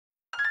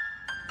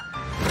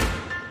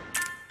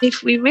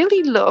If we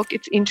really look,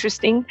 it's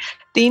interesting.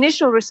 The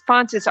initial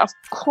response is, of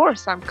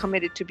course, I'm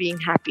committed to being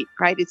happy,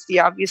 right? It's the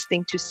obvious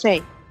thing to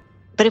say.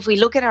 But if we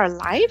look at our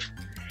life,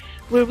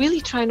 we're really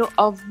trying to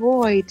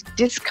avoid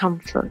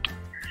discomfort.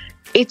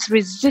 It's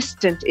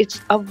resistance,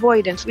 it's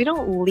avoidance. We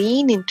don't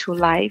lean into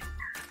life,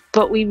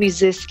 but we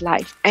resist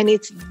life. And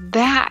it's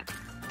that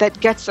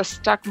gets us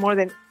stuck more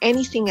than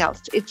anything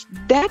else. It's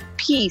that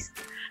piece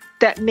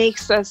that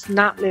makes us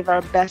not live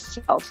our best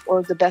self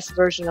or the best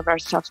version of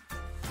ourselves.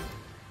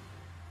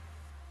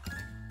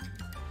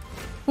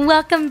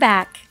 Welcome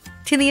back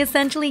to the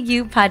Essentially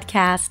You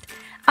podcast,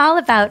 all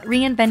about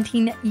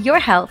reinventing your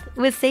health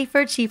with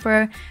safer,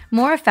 cheaper,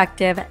 more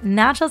effective,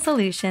 natural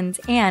solutions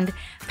and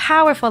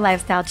powerful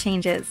lifestyle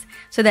changes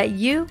so that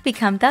you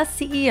become the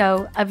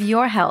CEO of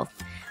your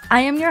health. I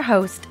am your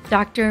host,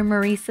 Dr.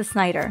 Marisa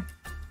Snyder.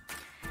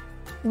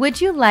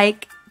 Would you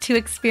like to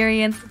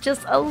experience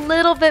just a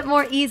little bit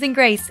more ease and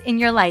grace in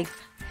your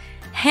life?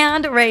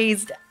 Hand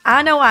raised,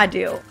 I know I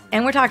do,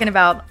 and we're talking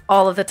about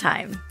all of the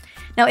time.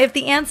 Now, if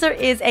the answer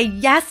is a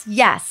yes,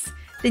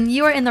 then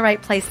you are in the right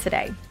place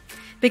today.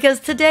 Because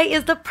today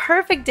is the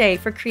perfect day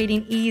for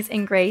creating ease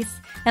and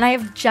grace, and I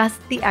have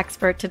just the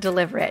expert to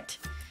deliver it.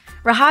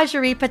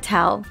 Rajshree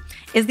Patel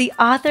is the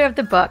author of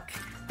the book,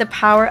 The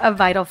Power of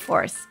Vital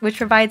Force, which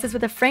provides us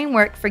with a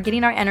framework for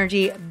getting our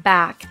energy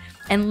back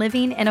and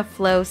living in a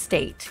flow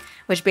state,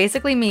 which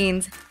basically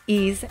means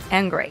ease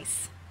and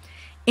grace.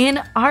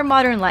 In our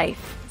modern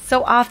life,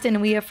 so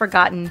often we have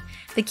forgotten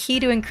the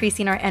key to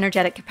increasing our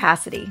energetic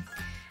capacity.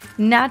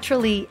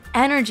 Naturally,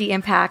 energy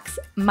impacts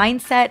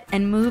mindset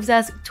and moves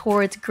us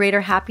towards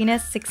greater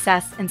happiness,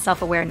 success, and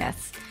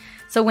self-awareness.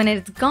 So when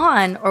it's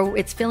gone or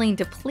it's feeling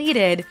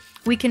depleted,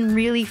 we can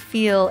really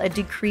feel a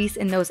decrease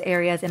in those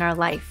areas in our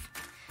life.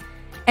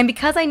 And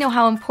because I know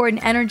how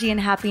important energy and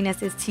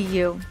happiness is to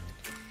you,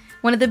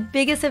 one of the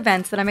biggest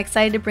events that I'm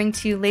excited to bring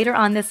to you later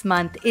on this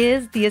month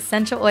is the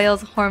Essential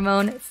Oils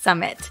Hormone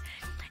Summit.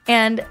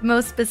 And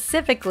most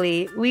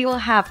specifically, we will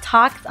have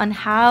talks on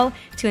how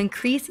to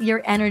increase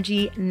your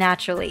energy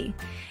naturally.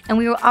 And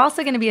we are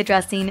also going to be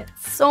addressing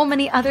so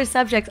many other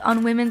subjects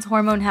on women's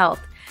hormone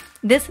health.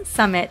 This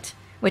summit,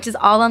 which is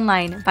all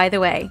online, by the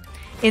way,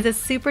 is a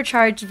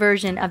supercharged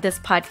version of this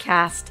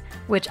podcast,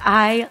 which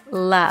I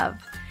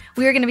love.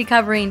 We are going to be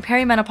covering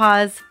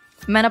perimenopause,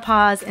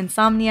 menopause,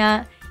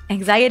 insomnia,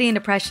 anxiety and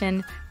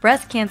depression,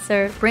 breast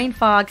cancer, brain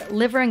fog,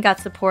 liver and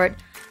gut support,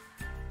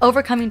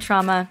 overcoming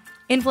trauma,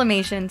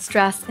 inflammation,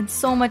 stress, and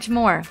so much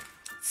more.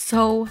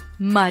 So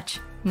much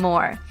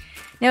more.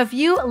 Now, if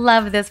you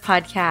love this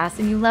podcast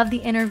and you love the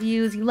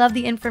interviews, you love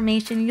the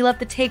information, you love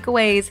the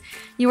takeaways,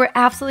 you are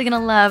absolutely going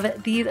to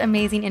love these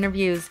amazing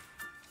interviews.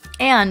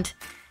 And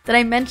did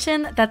I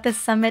mention that the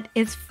summit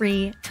is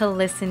free to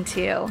listen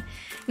to?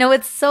 Now,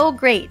 what's so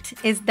great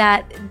is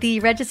that the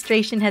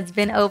registration has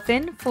been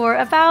open for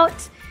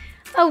about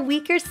a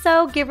week or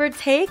so, give or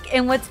take.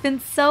 And what's been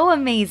so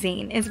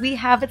amazing is we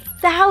have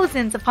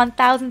thousands upon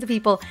thousands of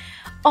people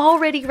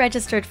already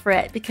registered for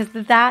it because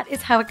that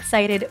is how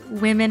excited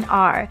women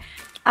are.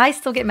 I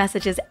still get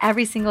messages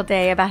every single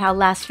day about how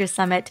last year's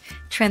summit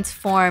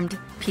transformed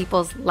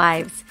people's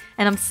lives.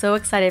 And I'm so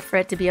excited for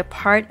it to be a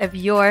part of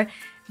your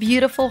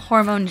beautiful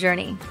hormone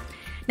journey.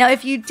 Now,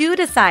 if you do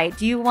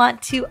decide you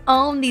want to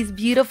own these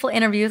beautiful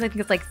interviews, I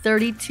think it's like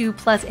 32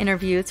 plus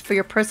interviews for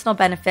your personal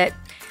benefit,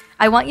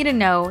 I want you to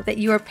know that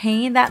you are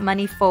paying that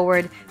money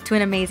forward to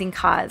an amazing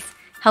cause,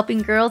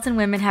 helping girls and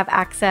women have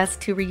access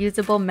to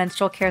reusable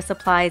menstrual care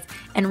supplies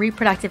and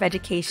reproductive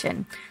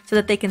education so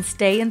that they can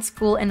stay in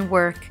school and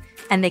work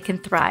and they can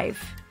thrive.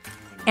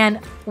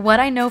 And what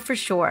I know for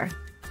sure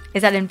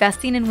is that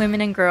investing in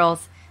women and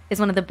girls is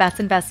one of the best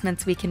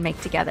investments we can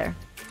make together.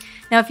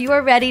 Now, if you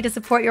are ready to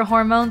support your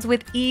hormones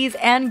with ease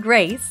and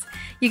grace,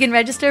 you can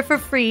register for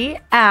free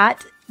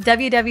at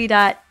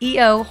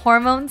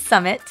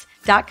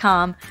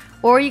www.eohormonesummit.com,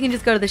 or you can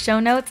just go to the show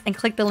notes and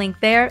click the link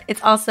there.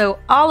 It's also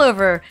all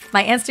over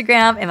my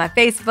Instagram and my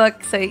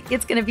Facebook, so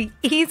it's going to be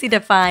easy to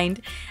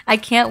find. I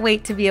can't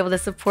wait to be able to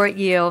support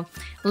you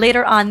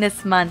later on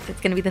this month.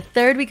 It's going to be the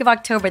third week of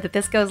October that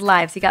this goes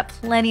live, so you got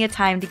plenty of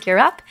time to gear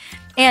up.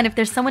 And if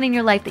there's someone in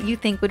your life that you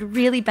think would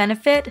really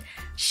benefit,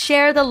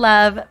 share the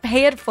love,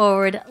 pay it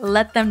forward,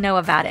 let them know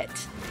about it.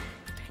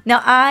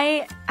 Now,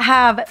 I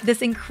have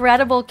this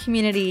incredible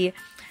community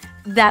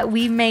that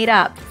we made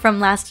up from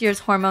last year's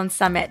Hormone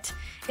Summit.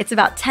 It's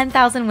about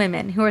 10,000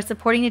 women who are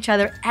supporting each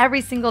other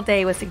every single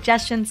day with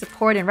suggestions,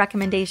 support, and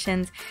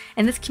recommendations.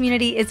 And this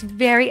community is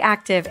very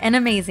active and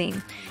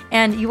amazing.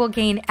 And you will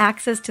gain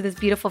access to this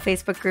beautiful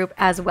Facebook group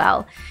as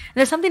well. And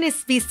there's something to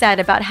be said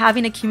about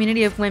having a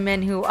community of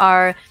women who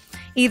are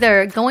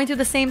either going through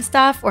the same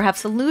stuff or have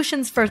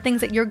solutions for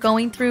things that you're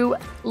going through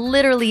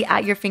literally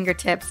at your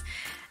fingertips.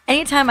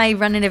 Anytime I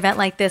run an event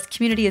like this,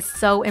 community is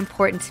so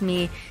important to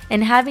me,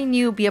 and having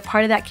you be a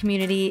part of that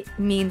community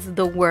means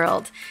the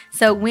world.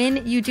 So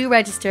when you do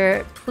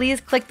register,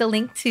 please click the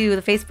link to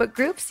the Facebook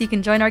group so you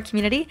can join our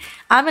community.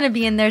 I'm going to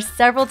be in there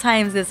several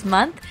times this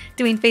month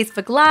doing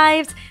Facebook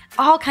Lives,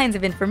 all kinds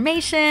of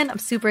information. I'm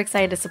super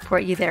excited to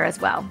support you there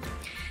as well.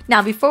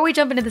 Now, before we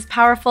jump into this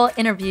powerful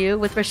interview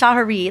with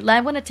Rajshree,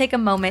 I want to take a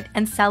moment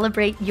and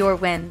celebrate your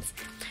wins.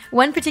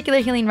 One particular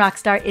healing rock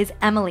star is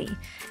Emily,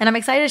 and I'm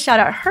excited to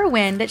shout out her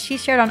win that she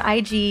shared on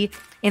IG,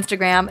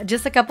 Instagram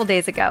just a couple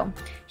days ago.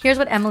 Here's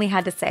what Emily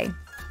had to say.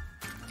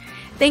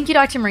 Thank you,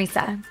 Dr.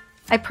 Marisa.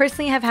 I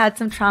personally have had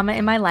some trauma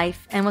in my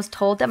life and was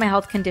told that my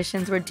health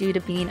conditions were due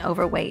to being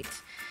overweight.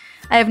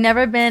 I have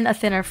never been a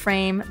thinner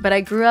frame, but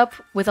I grew up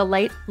with a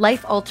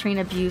life-altering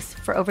abuse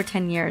for over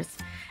 10 years.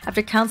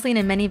 After counseling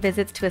and many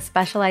visits to a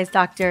specialized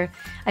doctor,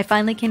 I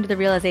finally came to the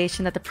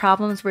realization that the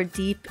problems were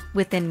deep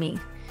within me.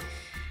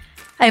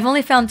 I have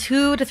only found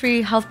 2 to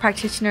 3 health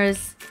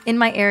practitioners in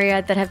my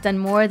area that have done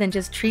more than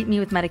just treat me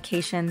with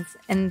medications,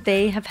 and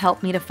they have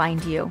helped me to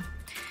find you.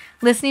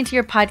 Listening to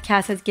your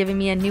podcast has given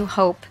me a new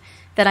hope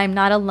that I'm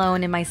not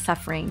alone in my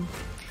suffering.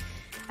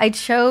 I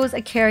chose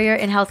a career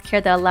in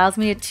healthcare that allows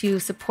me to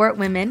support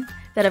women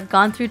that have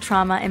gone through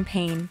trauma and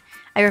pain.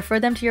 I refer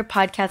them to your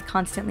podcast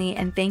constantly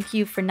and thank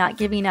you for not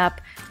giving up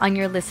on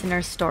your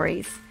listeners'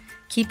 stories.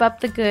 Keep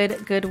up the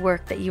good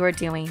work that you are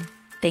doing.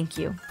 Thank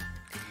you.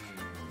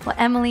 Well,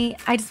 Emily,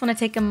 I just want to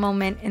take a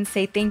moment and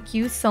say thank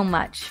you so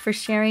much for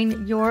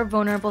sharing your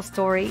vulnerable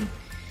story.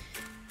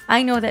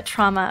 I know that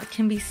trauma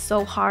can be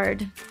so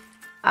hard.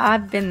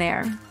 I've been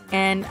there,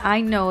 and I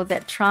know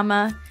that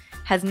trauma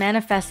has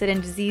manifested in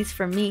disease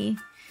for me.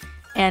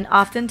 And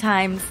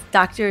oftentimes,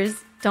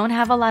 doctors don't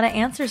have a lot of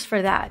answers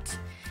for that.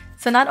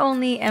 So not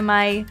only am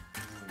I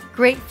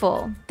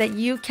grateful that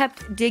you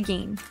kept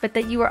digging, but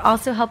that you are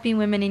also helping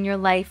women in your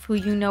life who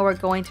you know are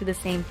going through the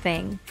same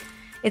thing.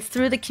 It's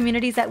through the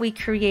communities that we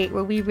create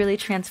where we really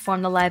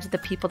transform the lives of the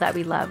people that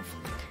we love.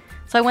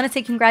 So I want to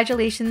say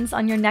congratulations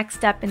on your next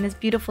step in this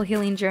beautiful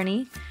healing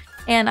journey.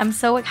 And I'm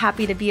so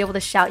happy to be able to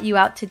shout you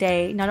out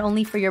today, not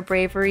only for your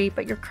bravery,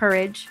 but your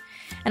courage.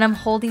 And I'm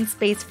holding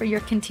space for your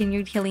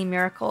continued healing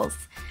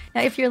miracles.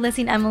 Now, if you're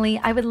listening,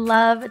 Emily, I would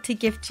love to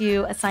gift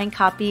you a signed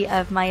copy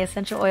of my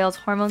Essential Oils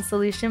Hormone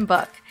Solution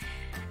book.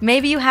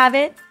 Maybe you have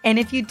it, and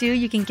if you do,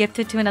 you can gift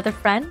it to another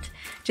friend.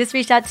 Just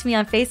reach out to me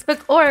on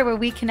Facebook or where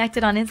we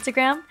connected on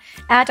Instagram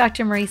at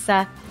Dr.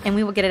 Marisa, and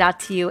we will get it out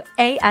to you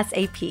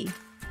ASAP.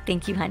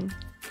 Thank you, hun.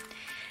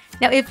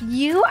 Now, if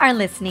you are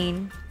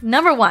listening,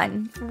 number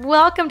one,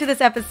 welcome to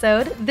this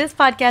episode. This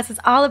podcast is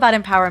all about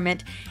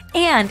empowerment.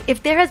 And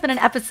if there has been an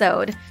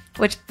episode,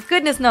 which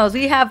goodness knows,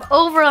 we have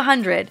over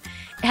 100,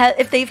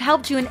 if they've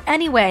helped you in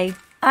any way,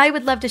 I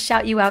would love to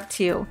shout you out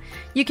too.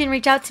 You can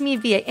reach out to me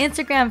via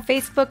Instagram,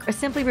 Facebook, or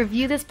simply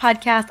review this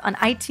podcast on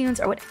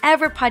iTunes or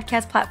whatever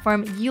podcast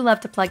platform you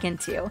love to plug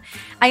into.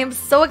 I am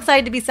so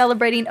excited to be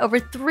celebrating over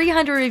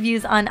 300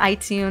 reviews on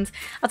iTunes.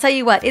 I'll tell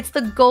you what, it's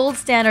the gold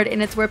standard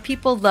and it's where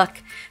people look.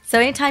 So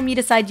anytime you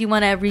decide you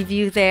want to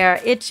review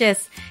there, it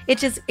just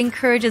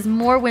encourages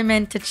more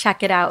women to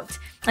check it out.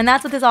 And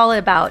that's what this is all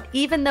about.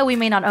 Even though we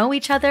may not know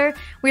each other,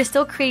 we're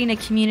still creating a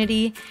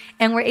community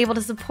and we're able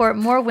to support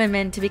more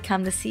women to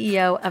become the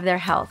CEO of their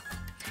health.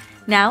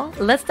 Now,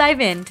 let's dive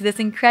into this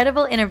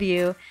incredible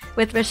interview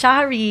with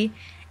Rajshree.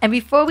 And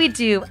before we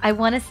do, I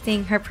want to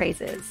sing her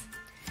praises.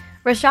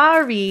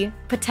 Rajshree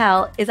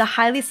Patel is a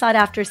highly sought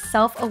after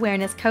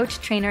self-awareness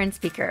coach, trainer, and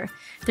speaker.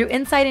 Through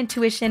insight,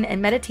 intuition,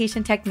 and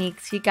meditation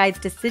techniques, she guides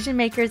decision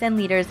makers and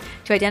leaders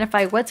to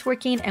identify what's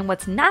working and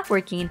what's not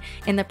working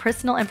in their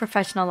personal and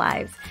professional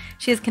lives.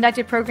 She has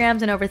conducted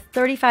programs in over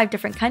 35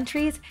 different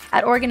countries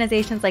at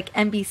organizations like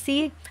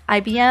NBC,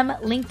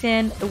 IBM,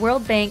 LinkedIn, the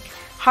World Bank,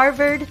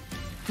 Harvard,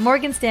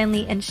 Morgan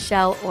Stanley, and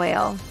Shell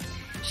Oil.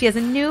 She has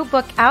a new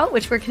book out,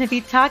 which we're going to be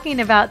talking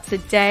about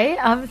today.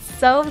 I'm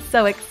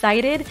so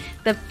excited.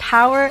 The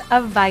Power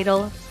of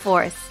Vital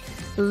Force.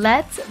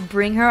 Let's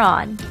bring her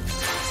on.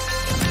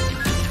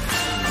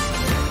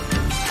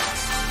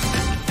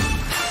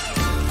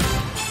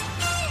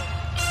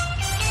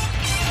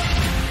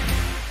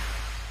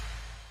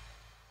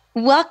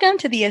 Welcome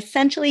to the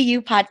Essentially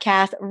You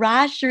podcast,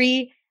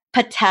 Rajshree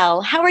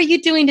Patel. How are you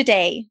doing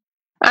today?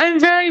 I'm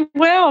very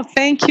well.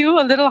 Thank you.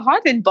 A little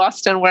hot in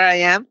Boston where I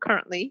am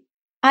currently.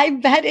 I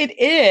bet it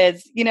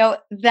is. You know,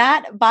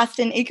 that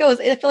Boston, I feel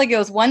like it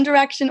goes one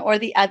direction or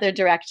the other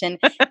direction.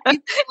 You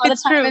spend a lot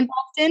of time in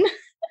Boston?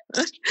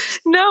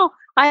 No,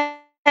 I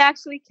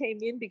actually came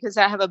in because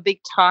I have a big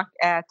talk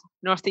at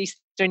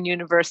Northeastern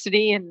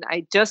University and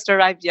I just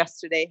arrived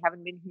yesterday.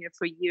 Haven't been here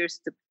for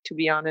years, to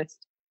be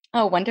honest.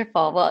 Oh,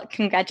 wonderful. Well,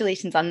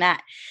 congratulations on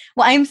that.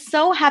 Well, I'm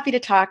so happy to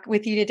talk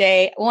with you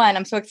today. One,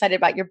 I'm so excited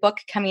about your book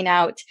coming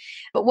out.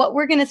 But what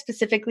we're going to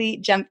specifically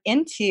jump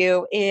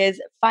into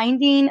is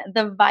finding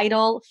the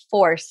vital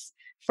force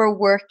for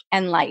work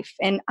and life.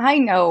 And I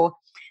know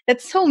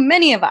that so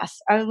many of us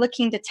are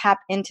looking to tap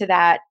into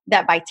that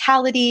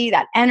vitality,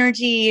 that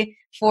energy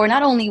for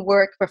not only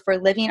work, but for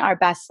living our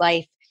best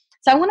life.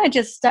 So I want to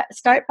just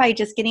start by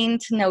just getting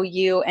to know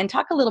you and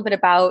talk a little bit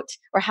about,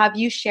 or have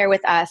you share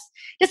with us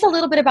just a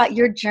little bit about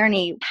your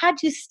journey.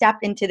 How'd you step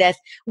into this?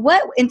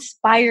 What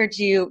inspired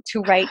you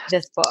to write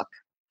this book?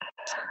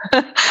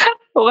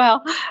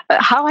 Well,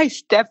 how I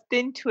stepped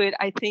into it,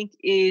 I think,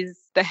 is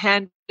the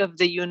hand of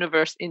the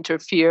universe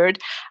interfered.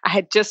 I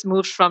had just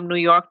moved from New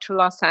York to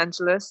Los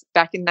Angeles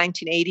back in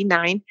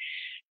 1989.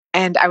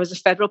 And I was a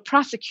federal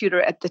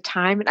prosecutor at the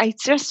time. And I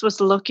just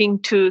was looking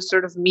to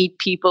sort of meet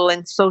people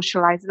and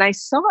socialize. And I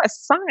saw a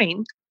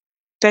sign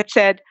that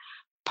said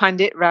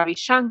Pandit Ravi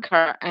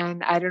Shankar.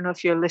 And I don't know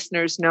if your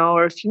listeners know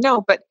or if you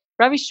know, but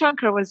Ravi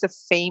Shankar was a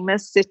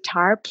famous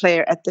sitar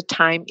player at the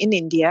time in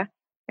India.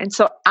 And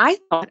so I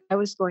thought I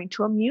was going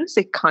to a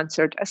music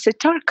concert, a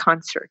sitar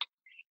concert.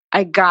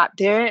 I got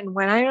there, and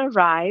when I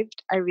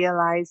arrived, I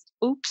realized,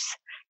 oops,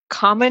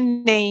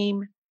 common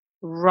name,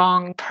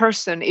 wrong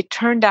person. It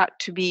turned out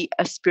to be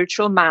a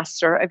spiritual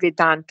master, a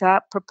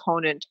Vedanta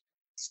proponent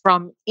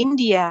from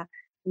India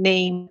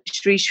named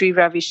Sri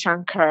Ravi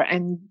Shankar.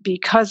 And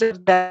because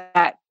of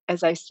that,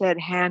 as I said,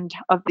 hand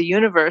of the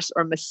universe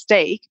or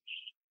mistake,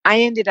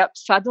 I ended up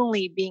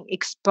suddenly being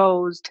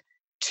exposed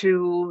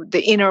to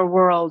the inner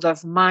world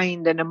of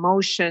mind and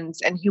emotions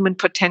and human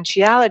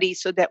potentiality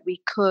so that we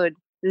could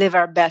live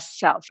our best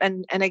self.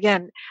 And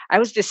again, I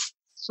was this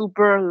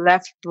super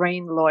left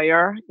brain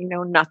lawyer,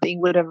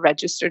 nothing would have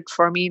registered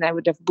for me and I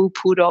would have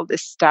boo-pooed all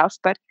this stuff.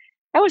 But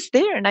I was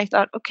there and I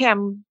thought, okay,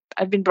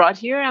 I've been brought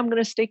here. I'm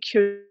going to stay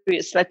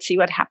curious. Let's see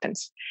what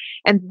happens.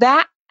 And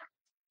that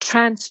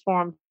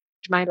transformed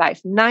my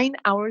life. 9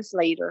 hours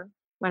later,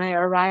 when I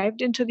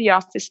arrived into the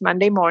office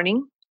Monday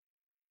morning,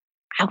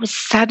 I was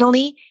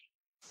suddenly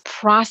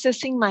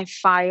processing my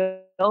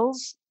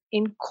files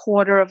in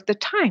quarter of the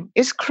time.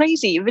 It's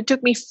crazy. If it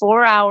took me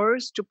 4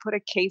 hours to put a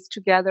case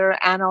together,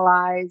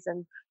 analyze,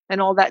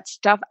 and all that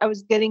stuff, I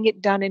was getting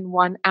it done in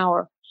 1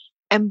 hour.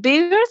 And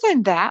bigger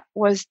than that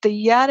was the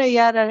yada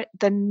yada,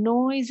 the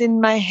noise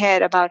in my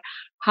head about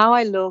how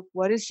I look,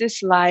 what is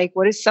this like,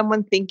 what is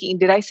someone thinking,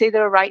 did I say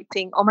the right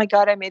thing, oh my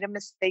God, I made a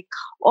mistake.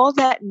 All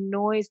that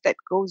noise that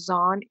goes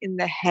on in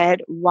the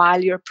head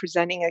while you're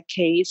presenting a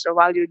case or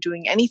while you're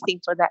doing anything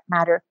for that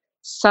matter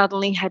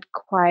suddenly had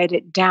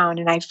quieted down,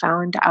 and I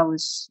found I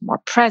was more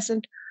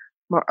present,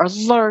 more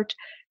alert,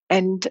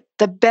 and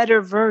the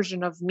better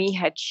version of me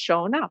had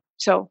shown up.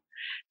 So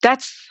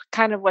that's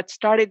kind of what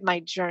started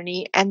my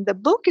journey. And the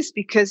book is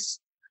because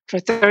for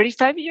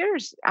 35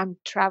 years, I'm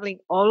traveling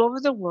all over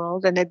the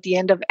world. And at the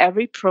end of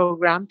every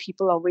program,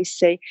 people always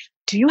say,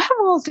 do you have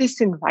all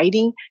this in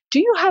writing? Do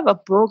you have a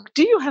book?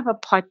 Do you have a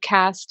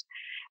podcast?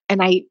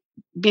 And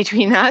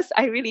between us,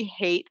 I really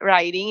hate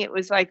writing. It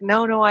was like,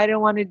 no, I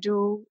don't want to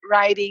do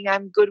writing.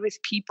 I'm good with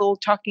people,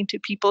 talking to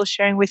people,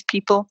 sharing with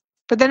people.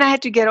 But then I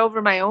had to get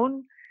over my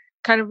own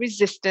kind of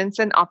resistance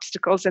and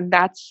obstacles. And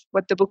that's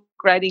what the book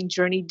writing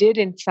journey did,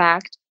 in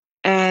fact.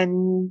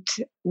 And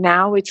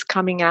now it's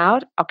coming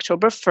out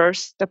October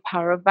 1st, The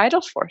Power of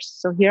Vital Force.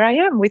 So here I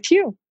am with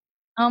you.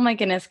 Oh my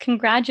goodness.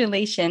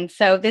 Congratulations.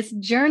 So this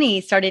journey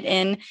started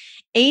in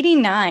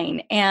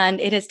 89 and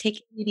it has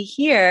taken you to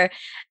here.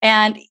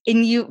 And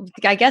you,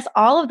 I guess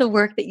all of the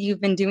work that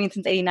you've been doing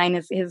since 89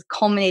 has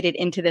culminated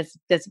into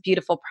this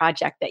beautiful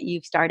project that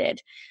you've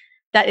started.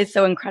 That is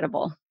so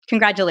incredible.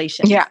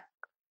 Congratulations. Yeah.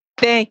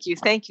 Thank you.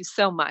 Thank you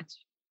so much.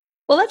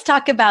 Well, let's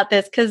talk about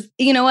this because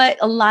you know what?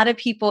 A lot of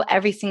people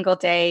every single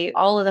day,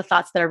 all of the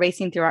thoughts that are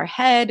racing through our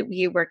head,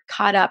 we were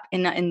caught up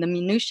in the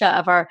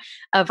minutia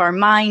of our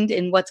mind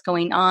and what's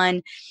going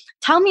on.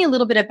 Tell me a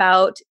little bit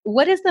about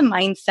what is the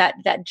mindset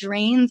that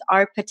drains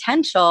our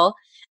potential?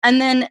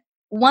 And then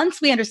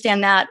once we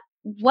understand that,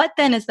 what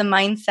then is the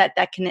mindset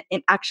that can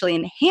actually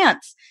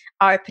enhance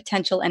our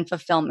potential and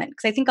fulfillment?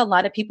 Because I think a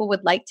lot of people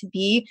would like to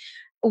be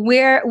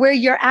where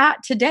you're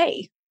at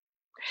today.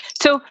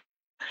 So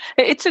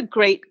it's a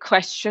great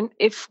question.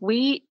 If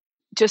we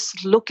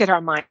just look at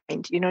our mind,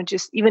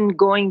 just even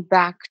going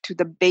back to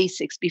the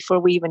basics before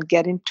we even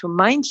get into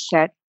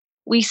mindset,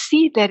 we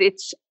see that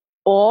it's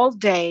all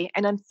day.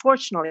 And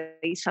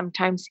unfortunately,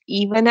 sometimes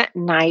even at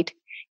night,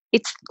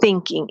 it's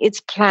thinking, it's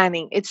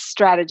planning, it's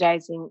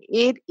strategizing.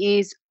 It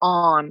is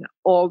on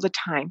all the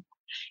time.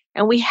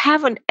 And we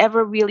haven't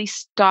ever really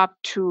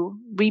stopped to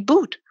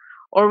reboot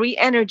or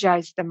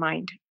re-energize the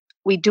mind.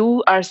 We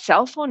do our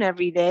cell phone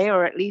every day,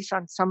 or at least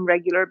on some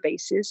regular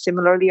basis,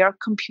 similarly our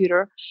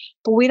computer,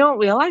 but we don't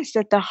realize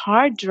that the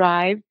hard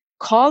drive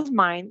called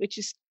mind, which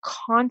is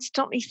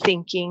constantly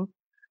thinking,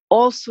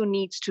 also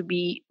needs to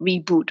be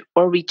rebooted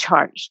or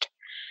recharged.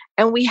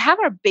 And we have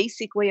our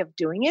basic way of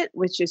doing it,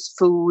 which is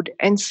food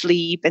and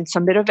sleep and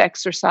some bit of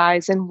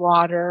exercise and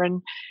water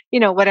and,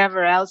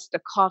 whatever else, the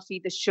coffee,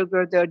 the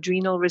sugar, the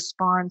adrenal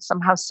response,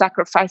 somehow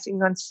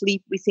sacrificing on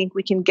sleep. We think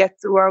we can get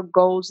through our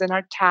goals and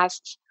our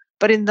tasks.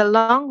 But in the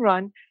long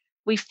run,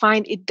 we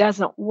find it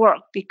doesn't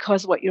work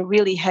because what you're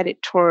really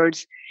headed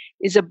towards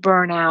is a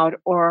burnout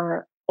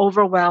or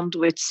overwhelmed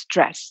with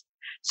stress.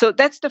 So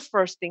that's the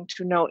first thing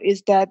to know,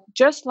 is that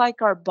just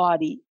like our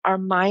body, our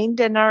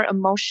mind and our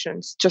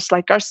emotions, just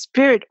like our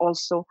spirit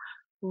also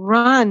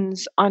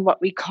runs on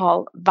what we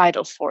call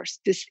vital force,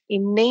 this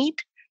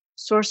innate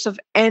source of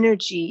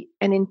energy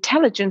and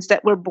intelligence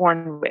that we're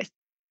born with.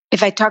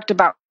 If I talked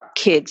about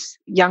kids,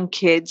 young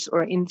kids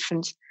or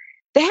infants,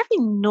 they have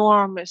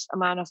enormous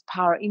amount of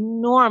power,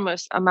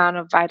 enormous amount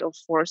of vital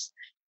force.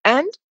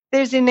 And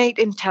there's innate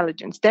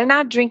intelligence. They're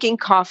not drinking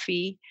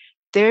coffee.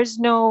 There's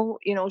no,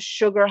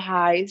 sugar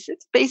highs.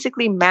 It's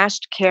basically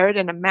mashed carrot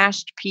and a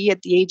mashed pea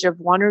at the age of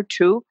 1 or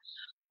 2.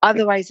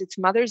 Otherwise, it's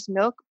mother's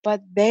milk,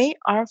 but they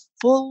are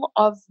full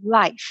of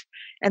life.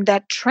 And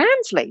that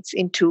translates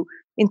into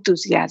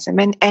enthusiasm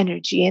and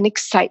energy and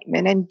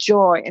excitement and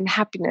joy and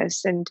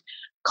happiness and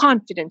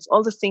confidence,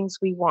 all the things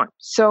we want.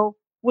 So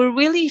we're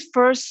really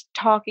first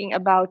talking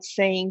about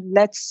saying,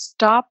 let's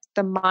stop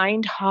the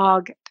mind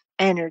hog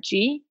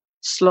energy,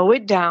 slow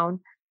it down.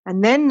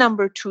 And then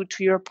number 2,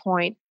 to your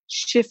point,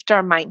 shift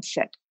our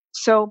mindset.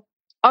 So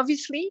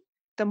obviously,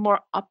 the more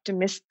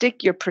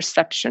optimistic your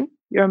perception,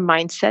 your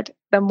mindset,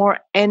 the more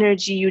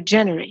energy you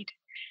generate.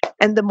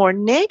 And the more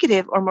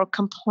negative or more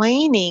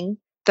complaining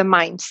the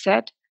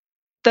mindset,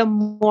 the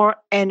more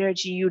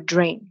energy you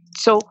drain.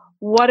 So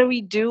what do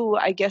we do,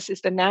 I guess,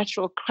 is the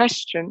natural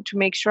question to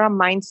make sure our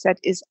mindset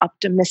is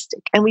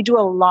optimistic. And we do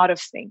a lot of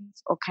things,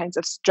 all kinds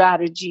of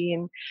strategy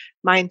and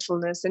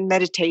mindfulness and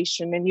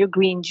meditation and your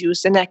green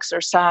juice and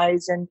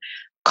exercise and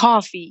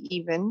coffee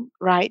even,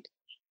 right?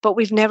 But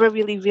we've never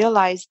really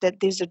realized that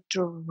there's a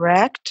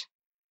direct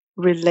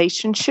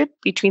relationship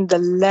between the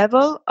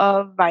level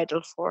of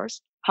vital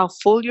force, how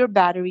full your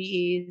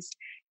battery is,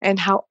 and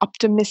how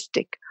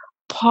optimistic,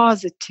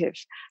 positive,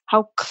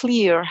 how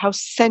clear, how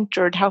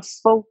centered, how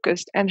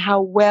focused, and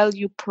how well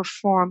you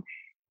perform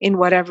in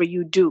whatever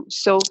you do.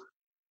 So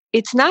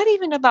it's not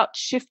even about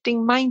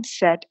shifting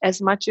mindset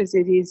as much as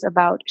it is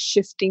about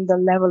shifting the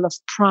level of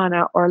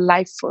prana or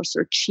life force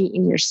or chi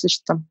in your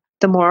system.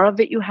 The more of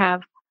it you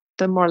have,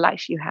 the more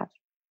life you have.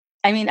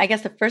 I mean, I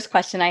guess the first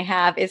question I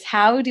have is,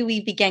 how do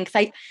we begin?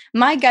 Because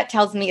my gut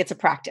tells me it's a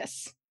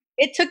practice.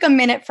 It took a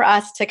minute for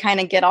us to kind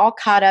of get all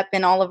caught up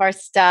in all of our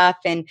stuff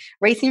and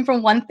racing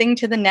from one thing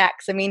to the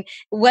next. I mean,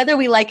 whether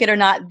we like it or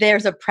not,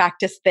 there's a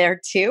practice there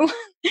too.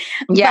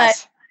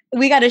 Yes. But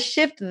we got to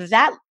shift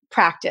that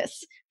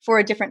practice for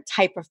a different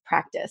type of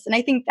practice. And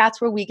I think that's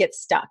where we get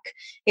stuck,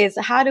 is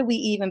how do we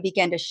even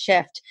begin to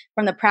shift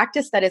from the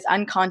practice that is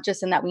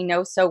unconscious and that we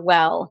know so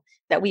well,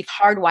 that we've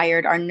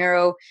hardwired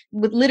our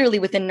literally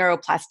within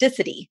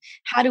neuroplasticity.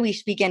 How do we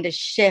begin to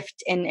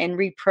shift and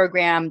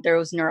reprogram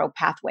those neural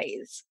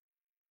pathways?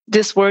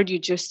 This word you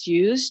just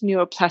used,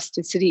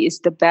 neuroplasticity,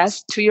 is the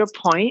best. To your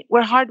point,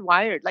 we're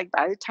hardwired. Like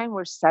by the time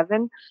we're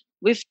 7,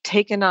 we've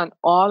taken on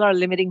all our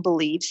limiting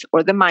beliefs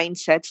or the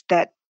mindsets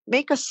that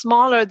make us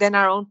smaller than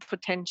our own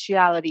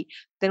potentiality,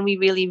 then we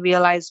really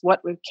realize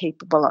what we're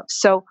capable of.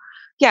 So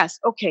yes,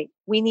 okay,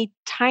 we need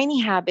tiny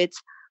habits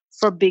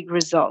for big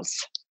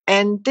results.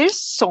 And there's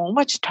so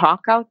much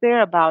talk out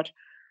there about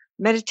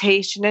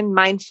meditation and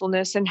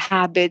mindfulness and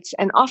habits.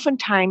 And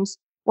oftentimes,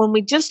 when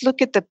we just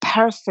look at the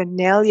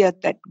paraphernalia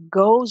that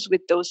goes with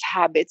those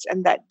habits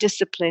and that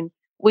discipline,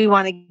 we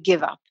want to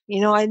give up.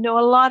 I know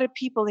a lot of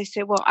people, they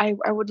say, well, I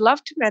would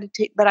love to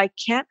meditate, but I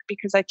can't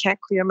because I can't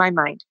clear my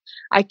mind.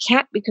 I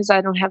can't because I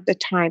don't have the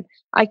time.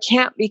 I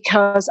can't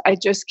because I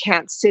just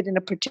can't sit in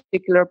a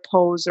particular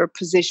pose or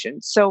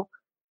position. So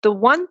the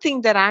one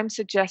thing that I'm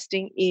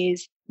suggesting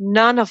is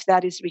none of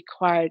that is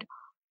required.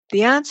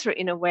 The answer,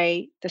 in a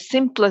way, the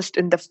simplest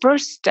and the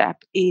first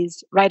step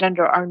is right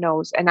under our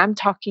nose. And I'm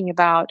talking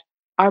about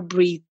our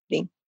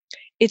breathing.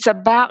 It's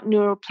about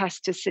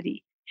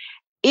neuroplasticity.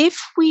 If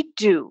we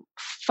do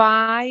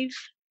 5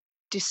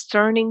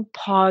 discerning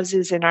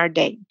pauses in our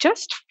day,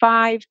 just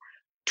 5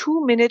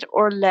 2-minute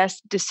or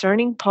less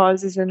discerning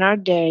pauses in our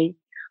day,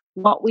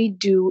 what we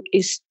do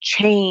is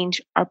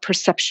change our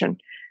perception.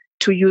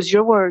 To use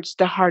your words,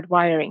 the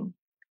hardwiring.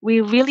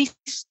 We really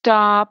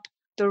stop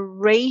the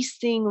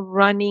racing,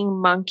 running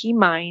monkey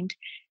mind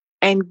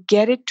and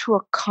get it to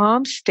a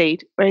calm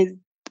state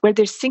where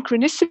there's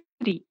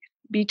synchronicity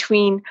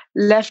between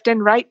left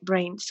and right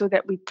brain so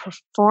that we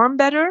perform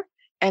better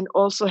and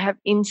also have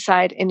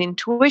insight and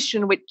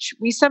intuition, which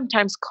we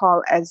sometimes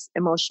call as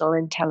emotional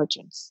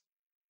intelligence.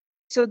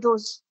 So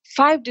those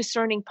 5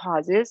 discerning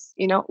pauses,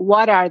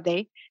 what are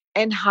they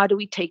and how do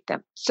we take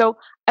them? So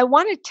I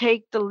want to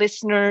take the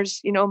listeners,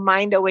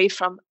 mind away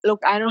from, look,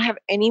 I don't have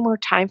any more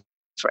time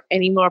for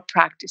any more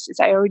practices.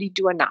 I already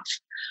do enough.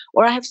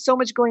 Or I have so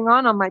much going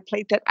on my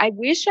plate that I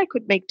wish I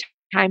could make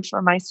time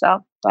for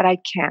myself, but I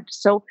can't.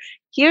 So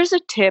here's a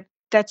tip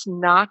that's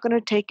not going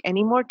to take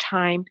any more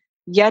time,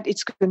 yet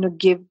it's going to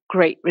give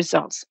great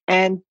results.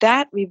 And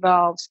that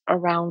revolves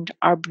around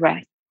our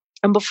breath.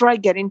 And before I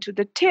get into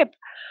the tip,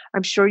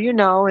 I'm sure you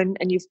know, and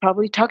you've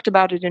probably talked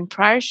about it in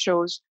prior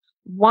shows,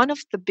 one of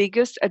the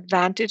biggest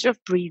advantage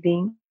of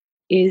breathing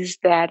is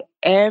that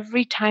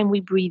every time we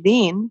breathe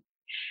in,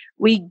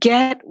 we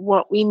get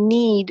what we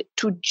need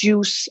to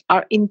juice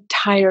our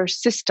entire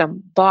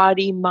system,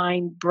 body,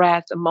 mind,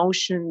 breath,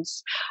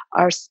 emotions,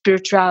 our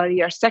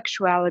spirituality, our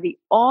sexuality,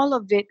 all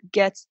of it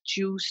gets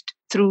juiced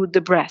through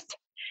the breath.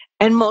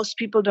 And most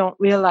people don't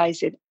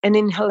realize it. And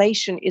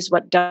inhalation is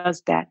what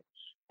does that.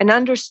 And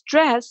under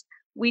stress,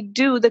 we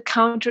do the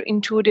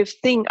counterintuitive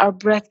thing. Our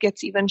breath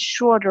gets even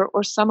shorter,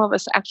 or some of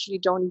us actually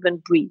don't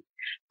even breathe.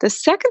 The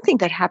second thing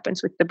that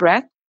happens with the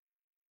breath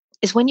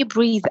is when you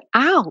breathe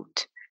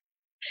out,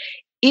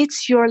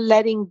 It's your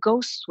letting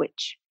go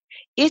switch.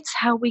 It's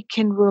how we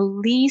can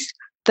release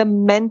the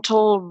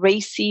mental,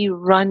 racy,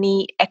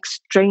 runny,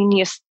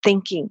 extraneous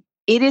thinking.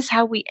 It is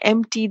how we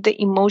empty the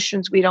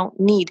emotions we don't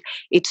need.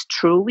 It's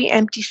true we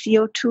empty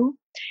CO2.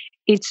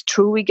 It's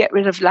true we get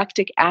rid of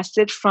lactic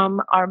acid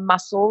from our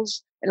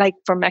muscles, like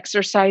from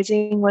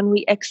exercising when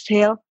we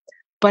exhale,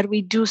 but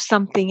we do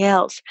something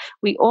else.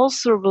 We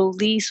also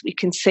release, we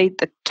can say,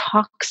 the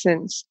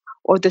toxins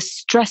or the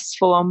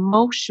stressful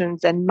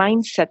emotions and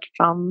mindset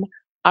from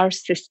our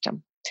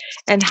system.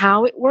 And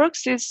how it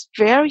works is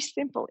very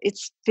simple.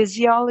 It's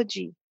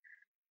physiology.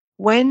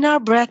 When our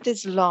breath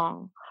is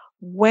long,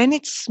 when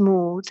it's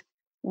smooth,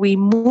 we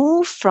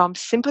move from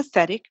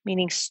sympathetic,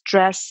 meaning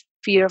stress,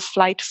 fear,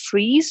 flight,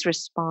 freeze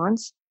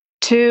response,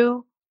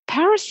 to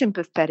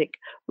parasympathetic,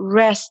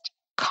 rest,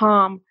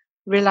 calm,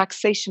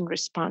 relaxation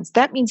response.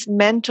 That means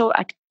mental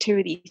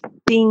activity,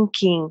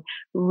 thinking,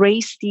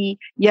 racy,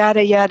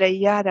 yada, yada,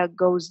 yada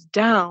goes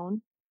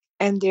down,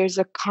 and there's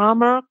a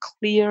calmer,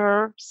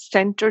 clearer,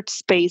 centered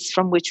space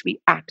from which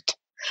we act.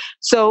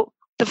 So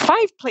the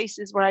 5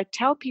 places where I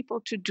tell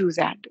people to do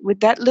that, with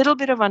that little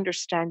bit of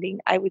understanding,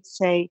 I would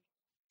say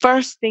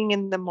first thing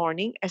in the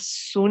morning, as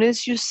soon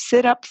as you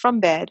sit up from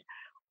bed,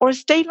 or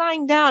stay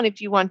lying down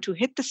if you want to,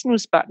 hit the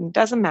snooze button,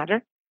 doesn't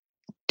matter.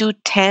 Do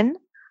 10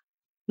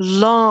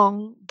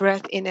 long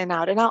breath in and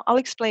out. And I'll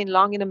explain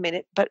long in a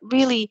minute, but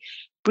really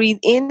breathe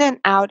in and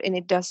out, and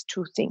it does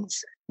 2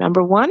 things.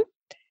 Number 1,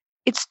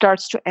 it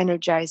starts to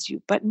energize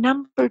you. But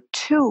number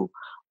 2,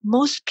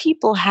 most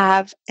people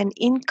have an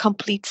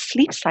incomplete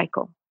sleep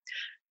cycle.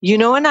 You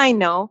know, and I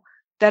know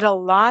that a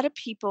lot of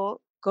people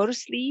go to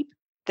sleep,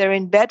 they're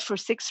in bed for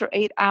 6 or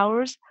 8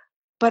 hours,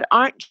 but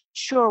aren't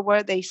sure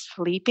where they're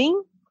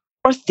sleeping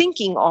or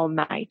thinking all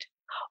night.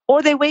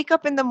 Or they wake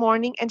up in the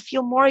morning and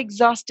feel more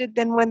exhausted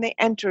than when they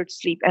entered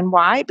sleep. And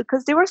why?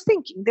 Because they were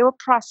thinking, they were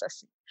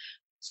processing.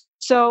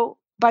 So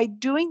by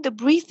doing the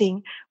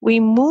breathing,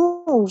 we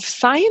move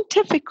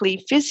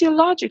scientifically,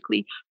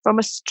 physiologically from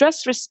a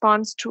stress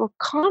response to a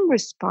calm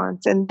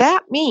response. And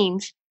that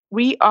means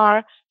we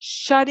are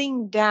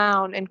shutting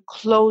down and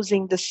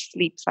closing the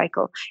sleep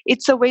cycle.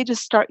 It's a way to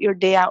start your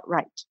day out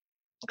right.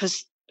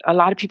 Because a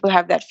lot of people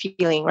have that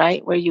feeling,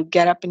 right? Where you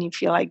get up and you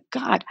feel like,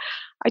 God,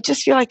 I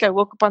just feel like I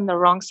woke up on the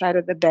wrong side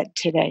of the bed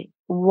today.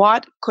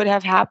 What could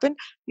have happened?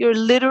 You're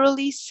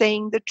literally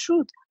saying the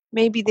truth.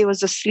 Maybe there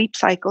was a sleep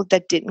cycle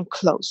that didn't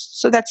close.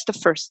 So that's the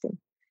first thing.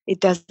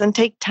 It doesn't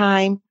take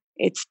time.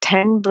 It's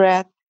 10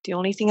 breaths. The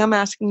only thing I'm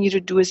asking you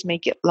to do is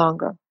make it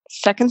longer.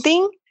 Second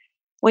thing,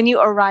 when you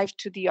arrive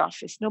to the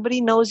office,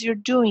 nobody knows you're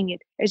doing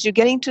it. As you're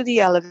getting to the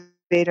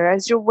elevator,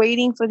 as you're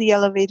waiting for the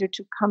elevator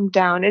to come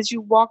down, as you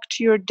walk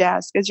to your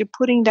desk, as you're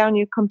putting down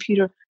your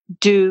computer,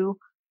 do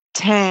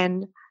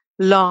 10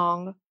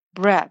 long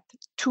breath.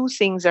 2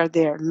 things are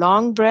there: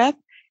 long breath,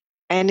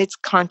 and it's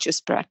conscious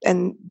breath.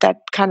 And that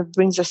kind of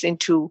brings us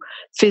into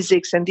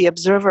physics and the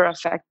observer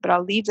effect, but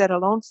I'll leave that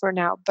alone for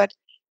now. But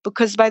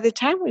because by the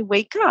time we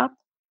wake up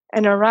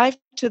and arrive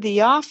to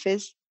the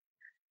office,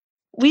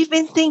 we've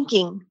been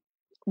thinking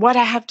what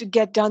I have to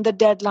get done, the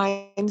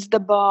deadlines, the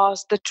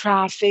boss, the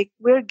traffic.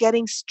 We're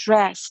getting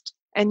stressed.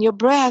 And your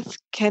breath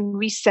can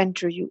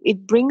recenter you.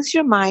 It brings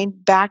your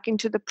mind back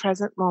into the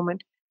present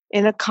moment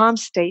in a calm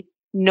state.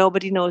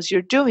 Nobody knows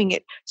you're doing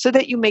it, so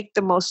that you make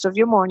the most of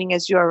your morning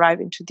as you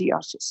arrive into the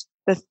office.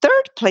 The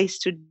third place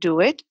to do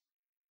it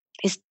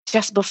is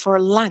just before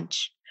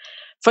lunch,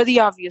 for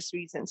the obvious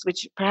reasons,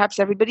 which perhaps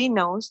everybody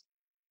knows.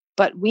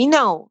 But we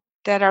know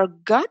that our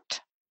gut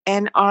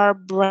and our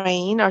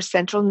brain, our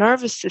central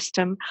nervous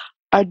system,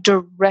 are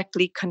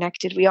directly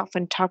connected. We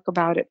often talk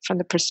about it from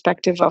the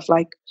perspective of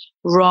like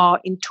raw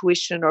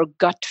intuition or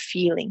gut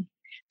feeling.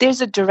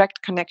 There's a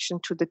direct connection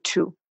to the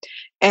two.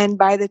 And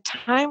by the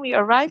time we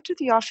arrive to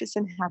the office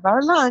and have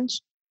our lunch,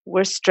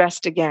 we're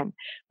stressed again.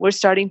 We're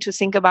starting to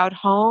think about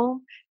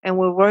home, and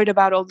we're worried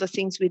about all the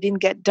things we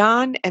didn't get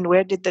done and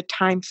where did the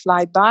time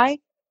fly by.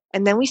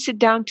 And then we sit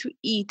down to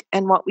eat.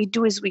 And what we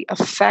do is we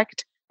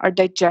affect our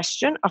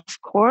digestion, of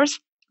course,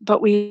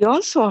 but we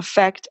also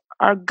affect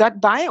our gut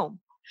biome,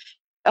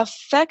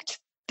 affect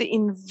the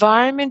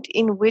environment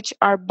in which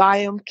our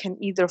biome can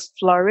either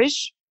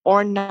flourish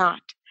or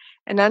not.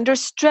 And under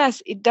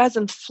stress, it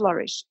doesn't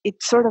flourish.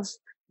 It sort of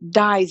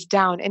dies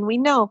down. And we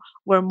know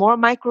we're more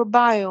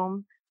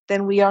microbiome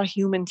than we are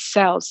human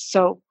cells.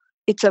 So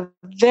it's a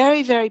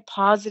very, very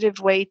positive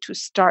way to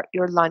start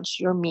your lunch,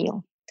 your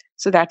meal.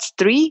 So that's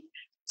 3.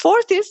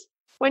 Fourth is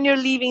when you're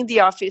leaving the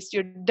office,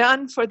 you're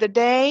done for the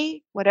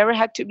day. Whatever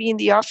had to be in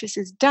the office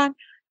is done.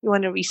 You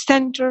want to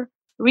recenter,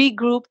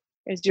 regroup.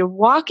 As you're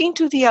walking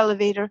to the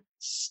elevator,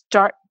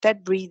 start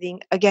that breathing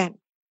again.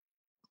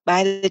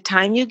 By the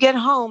time you get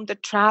home, the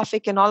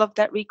traffic and all of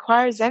that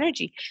requires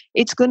energy.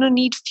 It's going to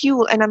need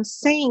fuel. And I'm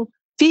saying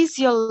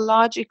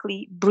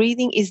physiologically,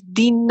 breathing is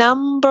the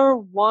number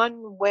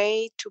 1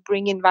 way to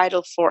bring in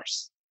vital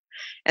force.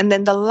 And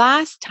then the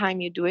last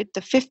time you do it,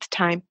 the 5th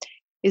time,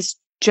 is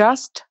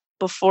just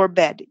before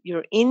bed.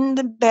 You're in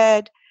the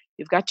bed,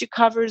 you've got your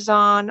covers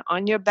on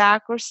your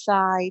back or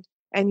side,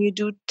 and you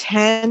do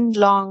 10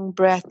 long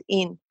breath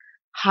in.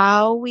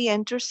 How we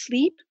enter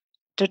sleep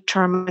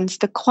determines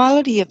the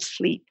quality of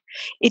sleep.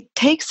 It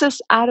takes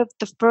us out of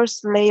the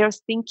first layer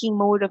thinking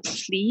mode of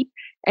sleep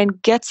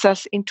and gets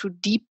us into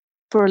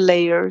deeper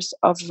layers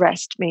of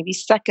rest, maybe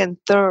second,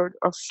 third,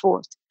 or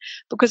fourth.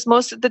 Because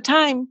most of the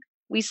time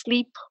we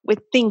sleep with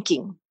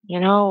thinking,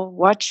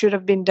 what should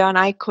have been done?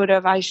 I could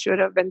have, I should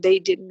have, and they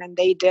didn't, and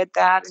they did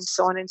that, and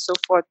so on and so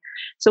forth.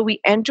 So we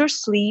enter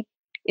sleep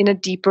in a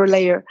deeper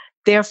layer.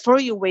 Therefore,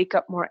 you wake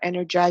up more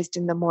energized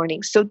in the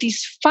morning. So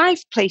these 5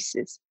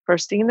 places,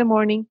 first thing in the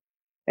morning,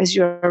 as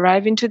you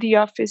arrive into the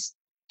office,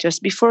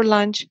 just before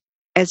lunch,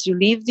 as you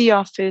leave the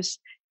office,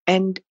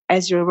 and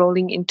as you're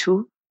rolling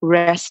into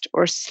rest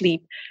or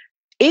sleep.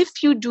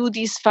 If you do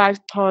these 5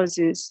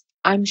 pauses,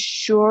 I'm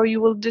sure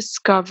you will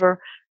discover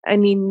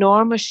an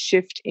enormous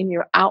shift in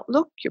your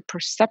outlook, your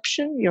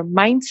perception, your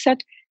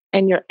mindset,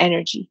 and your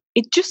energy.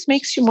 It just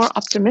makes you more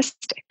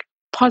optimistic,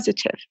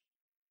 positive.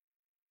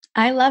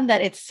 I love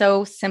that it's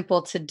so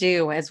simple to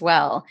do as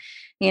well,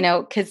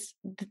 because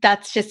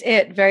that's just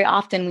it. Very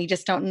often we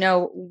just don't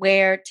know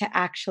where to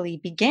actually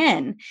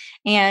begin.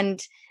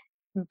 And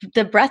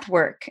the breath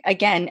work,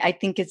 again, I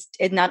think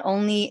it not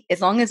only,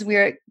 as long as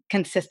we're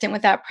consistent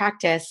with that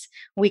practice,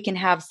 we can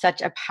have such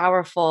a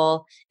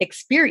powerful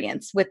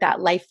experience with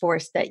that life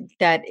force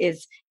that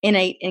is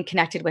innate and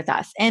connected with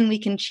us. And we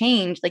can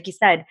change, like you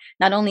said,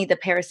 not only the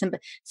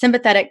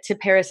sympathetic to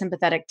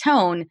parasympathetic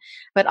tone,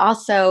 but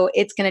also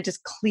it's going to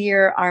just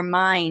clear our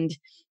mind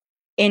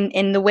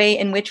in the way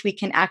in which we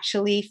can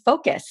actually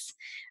focus.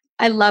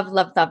 I love,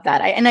 love, love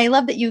that. And I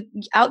love that you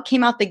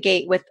came out the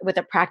gate with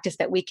a practice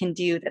that we can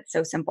do that's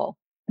so simple.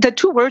 The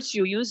 2 words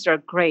you used are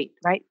great,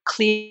 right?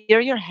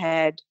 Clear your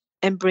head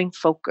and bring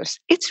focus.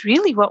 It's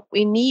really what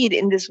we need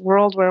in this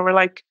world where we're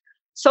like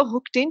so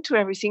hooked into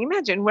everything.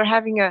 Imagine we're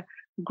having a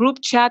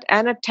group chat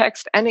and a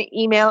text and an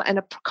email and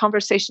a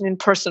conversation in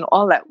person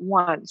all at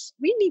once.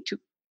 We need to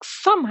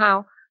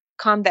somehow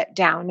calm that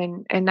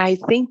down. And I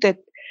think that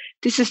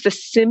this is the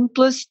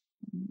simplest,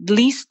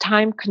 least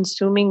time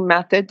consuming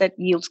method that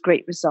yields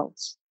great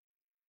results.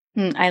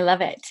 I love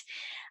it.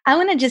 I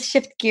want to just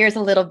shift gears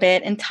a little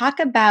bit and talk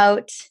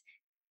about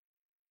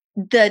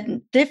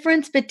the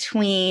difference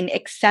between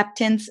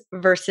acceptance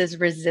versus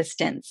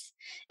resistance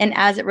and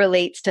as it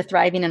relates to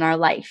thriving in our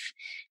life.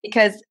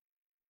 Because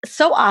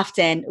so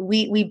often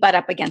we butt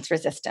up against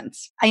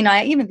resistance.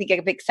 I even think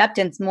of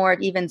acceptance more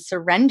of even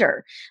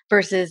surrender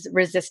versus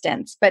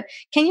resistance. But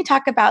can you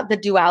talk about the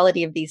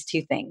duality of these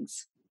two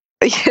things?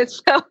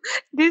 Yes, so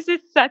this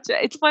is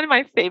it's one of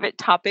my favorite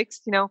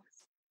topics.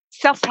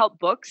 Self-help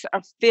books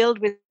are filled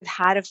with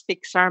how to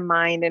fix our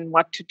mind and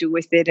what to do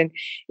with it. And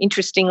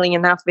interestingly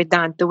enough,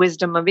 Vedanta, the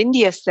wisdom of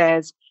India,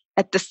 says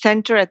at the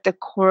center, at the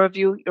core of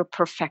you, you're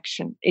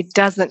perfection. It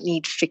doesn't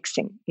need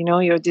fixing.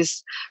 You're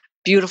this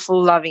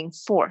beautiful, loving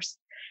force.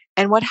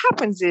 And what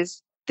happens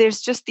is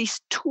there's just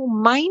these 2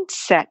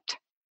 mindset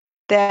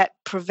that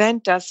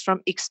prevent us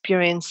from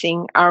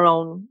experiencing our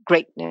own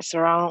greatness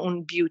or our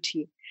own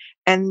beauty.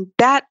 And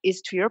that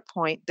is, to your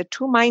point, the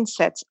 2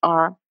 mindsets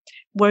are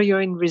where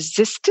you're in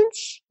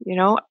resistance,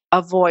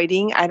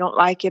 avoiding, I don't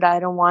like it, I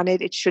don't want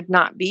it, it should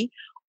not be,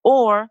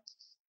 or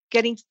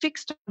getting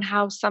fixed on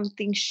how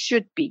something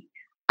should be.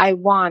 I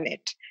want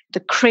it, the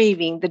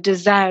craving, the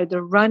desire,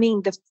 the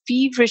running, the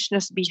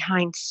feverishness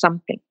behind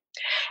something.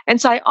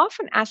 And so I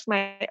often ask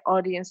my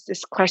audience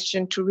this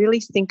question to really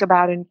think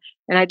about, and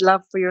I'd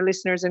love for your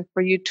listeners and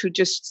for you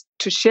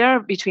to share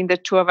between the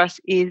 2 of us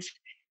is,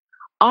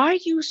 are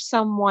you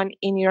someone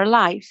in your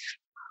life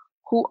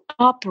who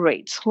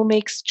operates, who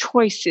makes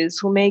choices,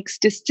 who makes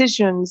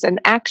decisions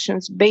and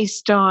actions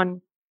based on,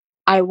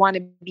 I want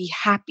to be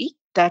happy,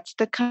 that's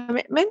the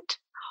commitment?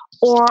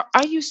 Or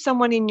are you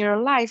someone in your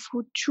life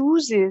who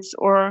chooses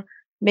or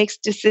makes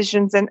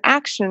decisions and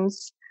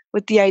actions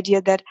with the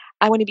idea that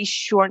I want to be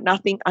sure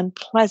nothing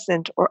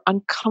unpleasant or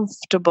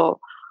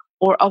uncomfortable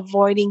or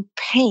avoiding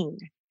pain?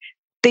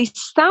 They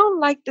sound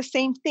like the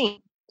same thing.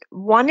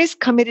 One is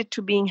committed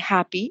to being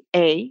happy,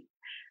 A.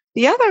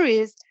 The other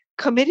is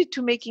committed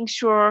to making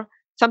sure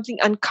something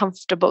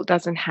uncomfortable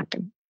doesn't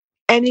happen.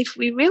 And if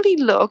we really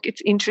look,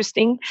 it's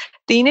interesting.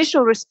 The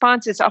initial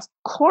response is, of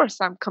course,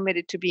 I'm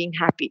committed to being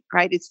happy,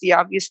 right? It's the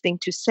obvious thing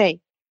to say.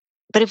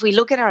 But if we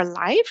look at our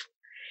life,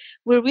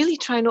 we're really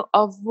trying to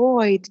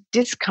avoid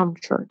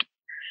discomfort.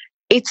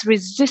 It's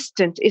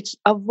resistance, it's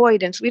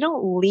avoidance. We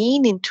don't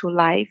lean into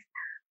life,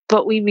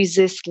 but we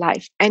resist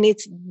life. And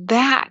it's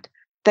that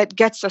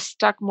gets us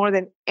stuck more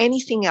than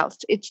anything else.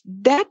 It's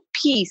that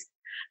piece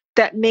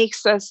that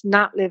makes us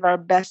not live our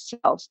best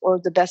self or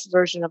the best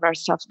version of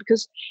ourselves.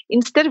 Because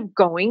instead of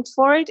going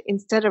for it,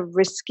 instead of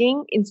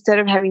risking, instead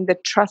of having the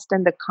trust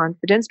and the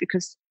confidence,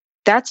 because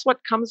that's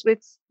what comes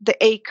with the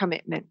A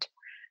commitment,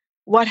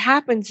 what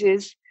happens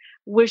is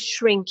we're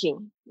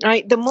shrinking,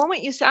 right? The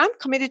moment you say, I'm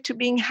committed to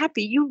being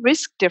happy, you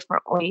risk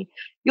differently.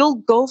 You'll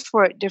go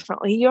for it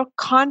differently. Your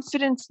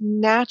confidence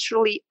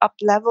naturally up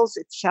levels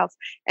itself.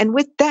 And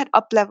with that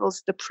up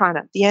levels the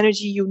prana, the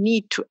energy you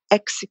need to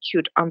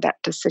execute on that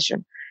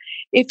decision.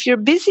 If you're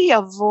busy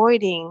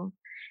avoiding,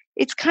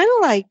 it's kind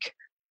of like,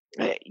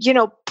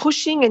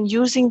 pushing and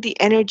using the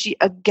energy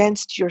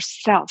against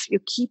yourself.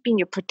 You're keeping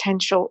your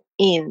potential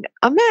in.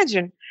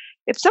 Imagine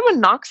if someone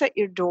knocks at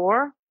your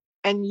door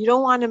and you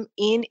don't want them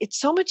in, it's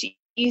so much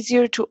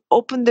easier to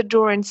open the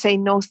door and say,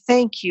 no,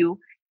 thank you,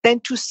 than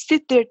to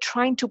sit there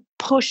trying to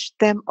push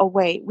them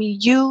away. We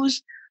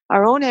use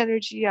our own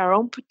energy, our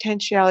own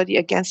potentiality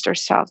against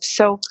ourselves.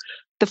 So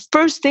the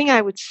first thing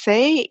I would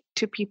say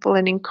to people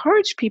and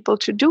encourage people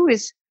to do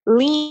is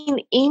lean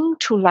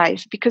into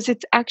life, because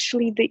it's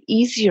actually the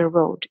easier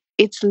road.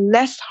 It's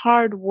less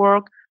hard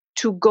work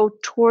to go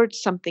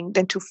towards something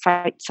than to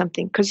fight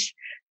something, because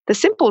the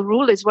simple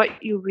rule is what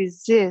you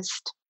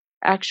resist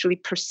actually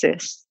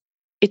persists.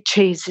 It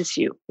chases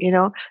you,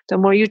 the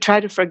more you try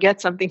to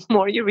forget something,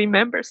 more you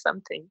remember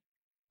something.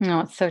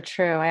 No, it's so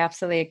true. I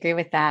absolutely agree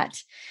with that.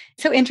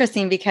 So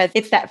interesting because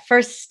it's that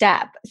first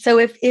step. So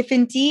if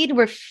indeed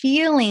we're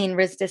feeling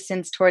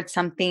resistance towards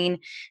something,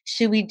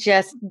 should we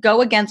just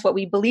go against what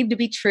we believe to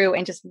be true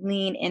and just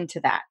lean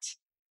into that?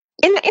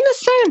 In a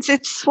sense,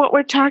 it's what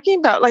we're talking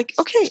about. Like,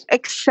 okay,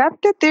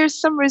 accept that there's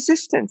some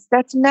resistance.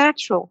 That's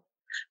natural.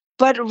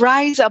 But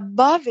rise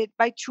above it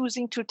by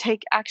choosing to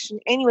take action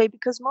anyway,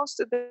 because most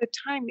of the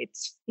time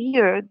it's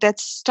fear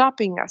that's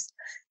stopping us.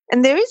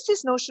 And there is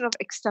this notion of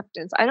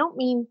acceptance. I don't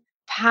mean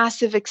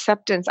passive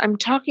acceptance. I'm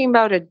talking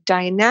about a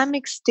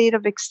dynamic state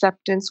of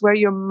acceptance where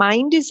your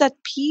mind is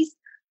at peace,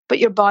 but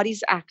your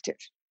body's active.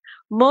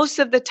 Most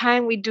of the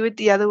time we do it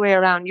the other way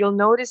around. You'll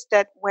notice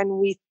that when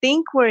we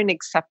think we're in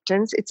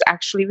acceptance, it's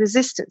actually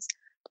resistance.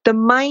 The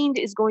mind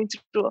is going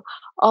through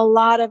a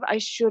lot of I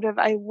should have,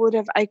 I would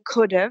have, I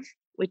could have,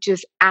 which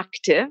is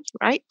active,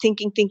 right?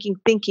 Thinking, thinking,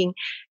 thinking.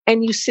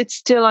 And you sit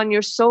still on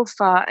your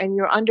sofa and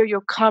you're under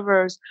your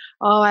covers.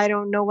 Oh, I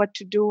don't know what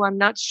to do. I'm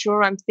not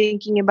sure. I'm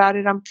thinking about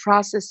it. I'm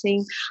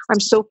processing. I'm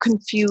so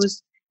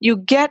confused. You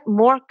get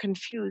more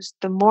confused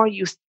the more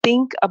you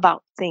think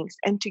about things.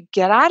 And to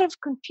get out of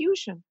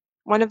confusion,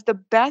 one of the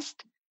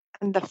best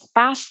and the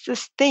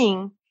fastest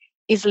thing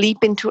is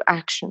leap into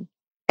action.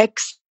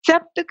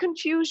 Accept the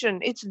confusion.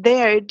 It's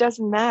there. It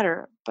doesn't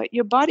matter. But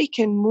your body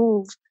can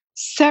move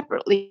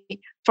separately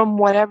from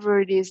whatever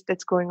it is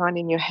that's going on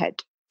in your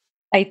head.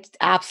 I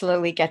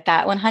absolutely get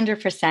that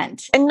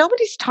 100%. And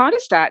nobody's taught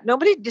us that.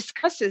 Nobody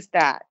discusses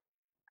that.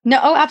 No,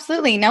 oh,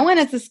 absolutely. No one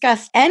has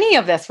discussed any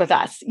of this with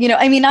us.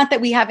 I mean, not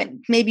that we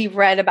haven't maybe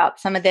read about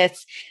some of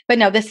this, but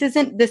no,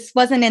 this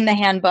wasn't in the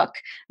handbook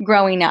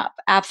growing up.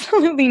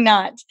 Absolutely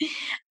not.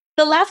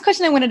 The last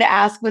question I wanted to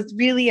ask was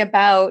really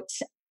about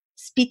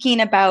speaking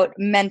about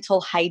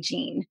mental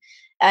hygiene.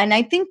 And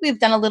I think we've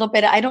done a little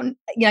bit, I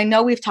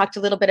know we've talked a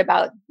little bit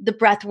about the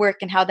breath work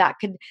and how that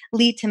could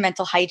lead to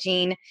mental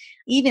hygiene,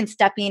 even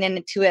stepping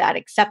into that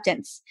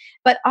acceptance.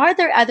 But are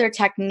there other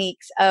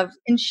techniques of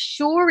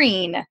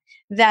ensuring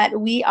that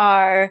we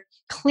are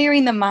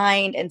clearing the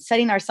mind and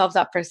setting ourselves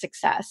up for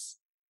success?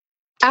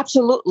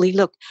 Absolutely.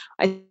 Look,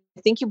 I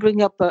think you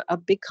bring up a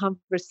big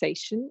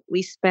conversation.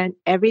 We spend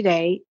every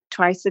day,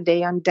 twice a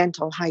day on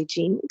dental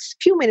hygiene. It's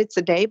a few minutes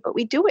a day, but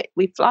we do it.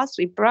 We floss,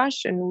 we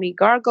brush, and we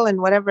gargle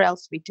and whatever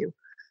else we do.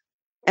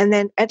 And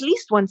then at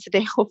least once a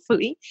day,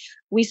 hopefully,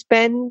 we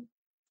spend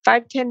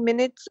 5-10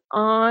 minutes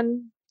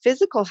on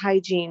physical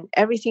hygiene,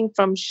 everything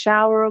from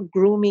shower,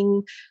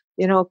 grooming,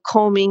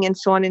 combing, and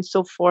so on and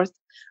so forth.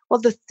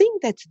 Well, the thing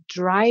that's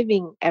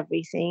driving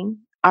everything,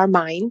 our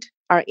mind,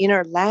 our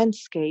inner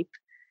landscape,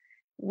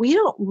 we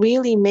don't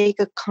really make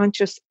a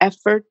conscious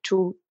effort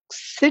to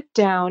sit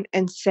down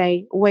and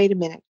say, wait a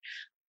minute,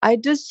 I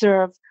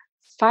deserve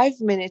 5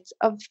 minutes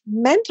of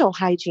mental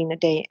hygiene a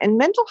day. And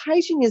mental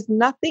hygiene is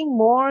nothing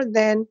more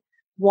than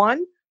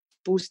one,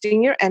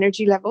 boosting your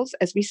energy levels,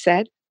 as we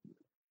said,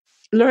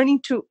 learning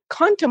to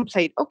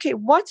contemplate, okay,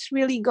 what's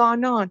really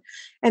gone on?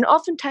 And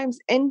oftentimes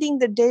ending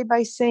the day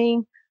by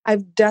saying,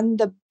 I've done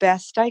the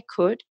best I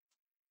could.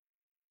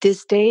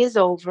 This day is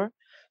over.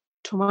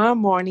 Tomorrow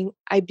morning,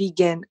 I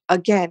begin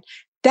again.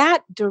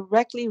 That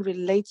directly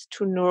relates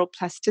to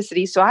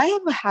neuroplasticity. So I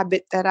have a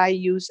habit that I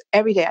use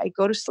every day. I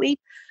go to sleep.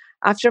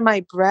 After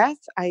my breath,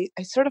 I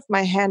sort of,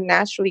 my hand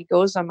naturally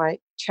goes on my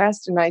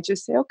chest and I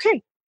just say,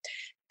 okay,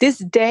 this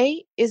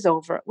day is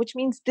over, which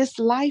means this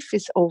life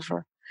is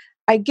over.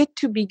 I get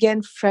to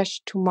begin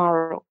fresh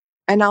tomorrow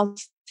and I'll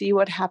see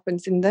what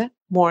happens in the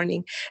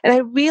morning. And I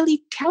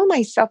really tell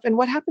myself, and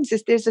what happens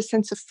is there's a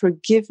sense of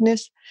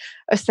forgiveness,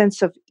 a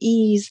sense of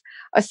ease,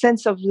 a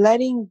sense of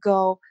letting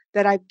go,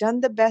 that I've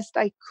done the best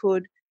I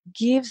could,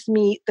 gives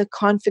me the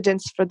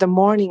confidence for the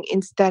morning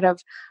instead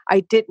of I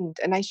didn't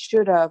and I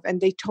should have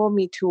and they told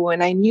me to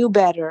and I knew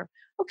better.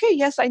 Okay,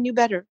 yes, I knew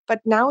better, but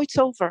now it's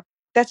over.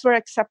 That's where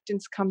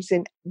acceptance comes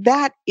in.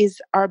 That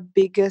is our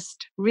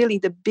biggest, really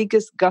the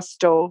biggest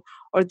gusto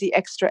or the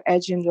extra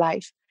edge in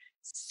life.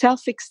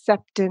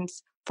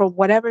 Self-acceptance for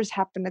whatever's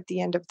happened at the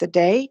end of the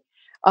day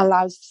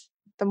allows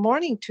the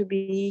morning to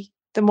be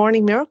the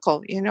morning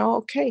miracle,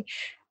 okay.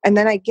 And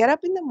then I get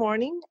up in the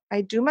morning, I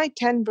do my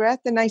 10 breath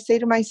and I say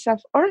to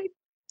myself, all right,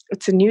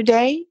 it's a new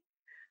day,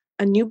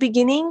 a new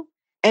beginning.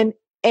 And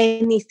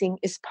anything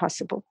is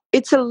possible.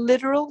 It's a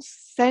literal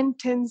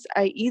sentence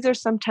I either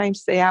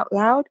sometimes say out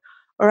loud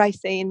or I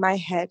say in my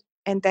head,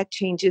 and that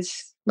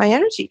changes my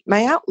energy,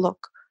 my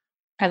outlook.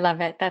 I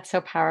love it. That's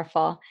so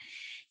powerful.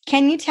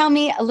 Can you tell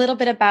me a little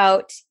bit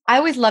about, I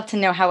always love to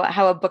know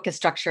how a book is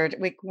structured,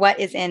 like what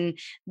is in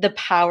the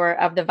Power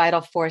of the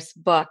Vital Force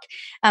book?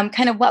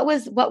 Kind of what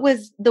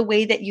was the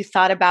way that you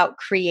thought about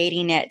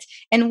creating it,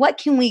 and what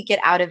can we get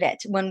out of it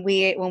when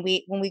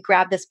we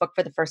grab this book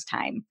for the first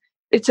time?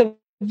 It's a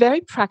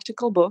very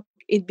practical book.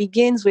 It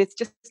begins with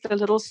just a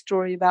little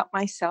story about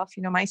myself,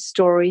 my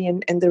story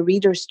and the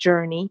reader's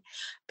journey.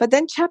 But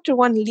then chapter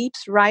 1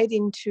 leaps right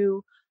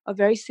into a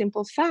very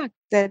simple fact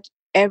that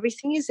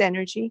everything is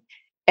energy,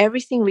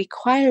 everything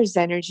requires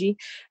energy,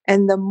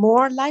 and the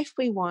more life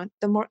we want,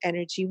 the more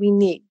energy we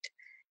need.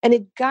 And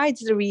it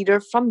guides the reader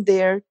from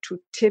there to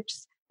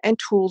tips and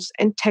tools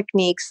and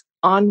techniques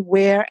on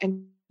where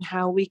and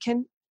how we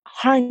can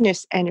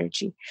harness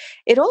energy.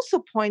 It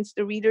also points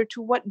the reader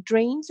to what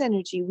drains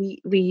energy.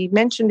 We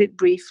mentioned it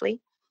briefly.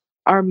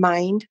 Our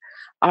mind,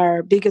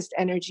 our biggest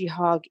energy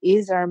hog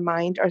is our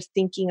mind, our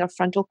thinking, our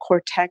frontal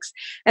cortex.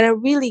 And I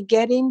really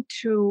get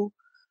into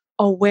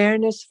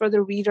awareness for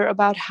the reader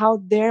about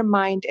how their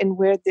mind and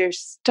where they're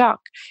stuck.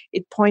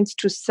 It points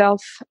to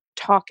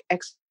self-talk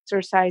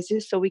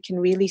exercises so we can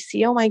really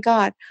see, oh my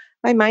God,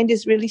 my mind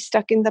is really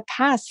stuck in the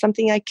past,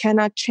 something I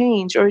cannot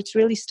change, or it's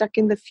really stuck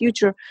in the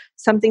future,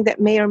 something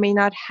that may or may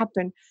not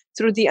happen,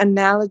 through the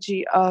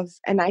analogy of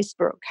an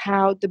iceberg,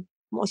 how the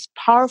most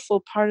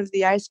powerful part of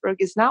the iceberg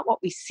is not what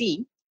we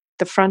see,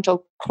 the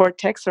frontal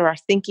cortex or our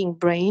thinking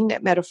brain,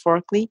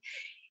 metaphorically.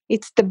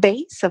 It's the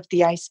base of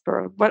the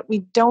iceberg, what we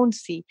don't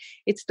see.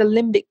 It's the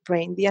limbic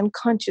brain, the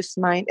unconscious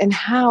mind, and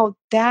how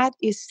that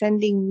is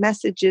sending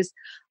messages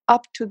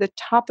up to the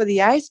top of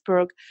the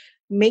iceberg,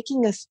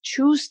 making us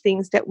choose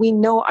things that we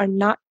know are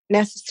not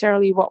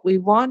necessarily what we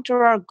want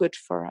or are good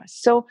for us.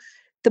 So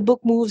the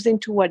book moves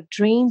into what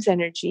drains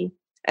energy.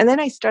 And then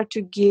I start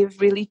to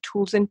give really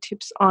tools and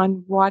tips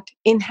on what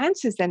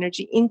enhances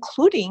energy,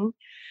 including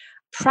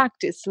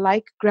practice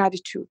like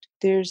gratitude.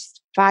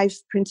 There's 5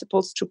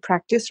 principles to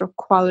practice or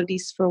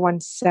qualities for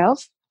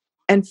oneself,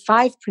 and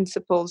 5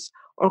 principles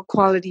or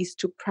qualities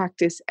to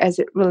practice as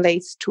it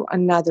relates to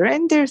another.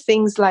 And there are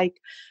things like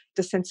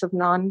the sense of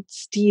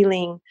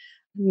non-stealing,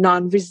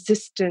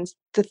 non-resistance,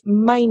 the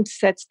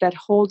mindsets that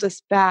hold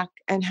us back,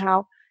 and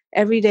how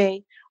every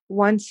day,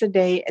 once a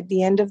day, at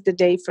the end of the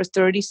day, for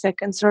 30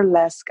 seconds or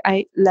less,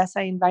 I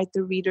invite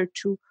the reader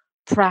to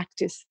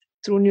practice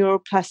through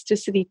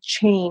neuroplasticity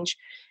change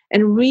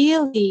and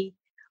really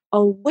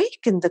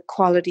awaken the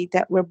quality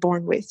that we're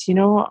born with,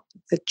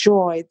 the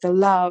joy, the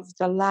love,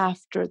 the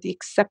laughter, the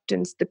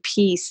acceptance, the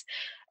peace,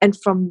 and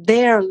from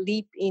there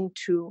leap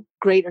into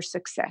greater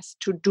success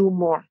to do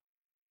more.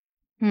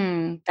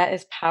 That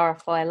is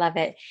powerful. I love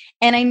it.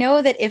 And I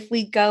know that if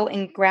we go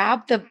and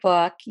grab the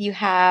book, you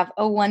have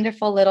a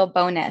wonderful little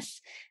bonus.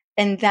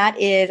 And that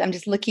is, I'm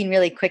just looking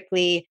really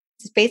quickly.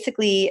 It's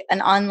basically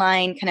an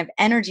online kind of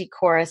energy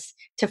course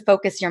to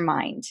focus your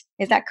mind.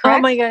 Is that Oh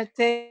correct? my God.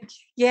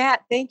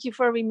 Thank you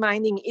for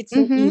reminding me. It's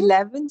an Mm-hmm.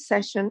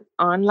 11-session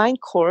online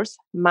course,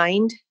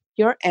 Mind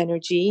Your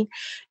Energy.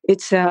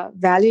 It's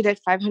valued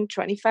at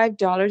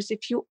 $525.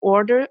 If you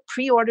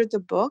pre-order the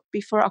book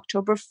before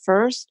October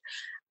 1st,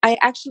 I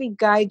actually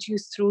guide you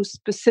through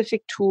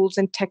specific tools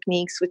and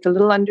techniques with a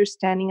little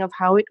understanding of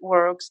how it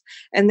works,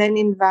 and then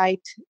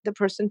invite the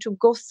person to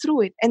go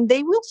through it. And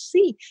they will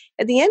see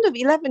at the end of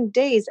 11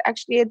 days,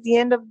 actually at the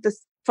end of the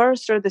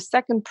first or the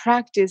second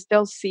practice,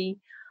 they'll see,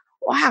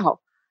 wow,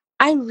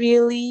 I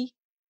really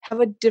have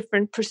a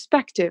different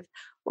perspective.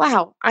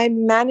 Wow, I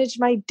manage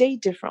my day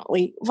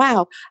differently.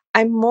 Wow,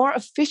 I'm more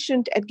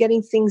efficient at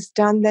getting things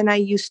done than I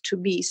used to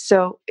be.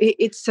 So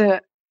it's an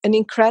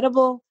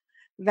incredible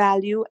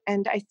value.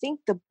 And I think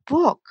the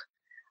book,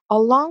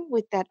 along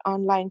with that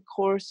online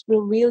course,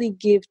 will really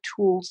give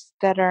tools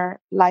that are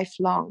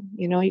lifelong.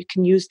 You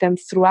can use them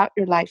throughout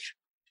your life.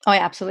 Oh, I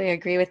absolutely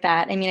agree with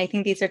that. I mean, I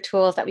think these are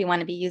tools that we want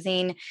to be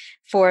using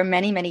for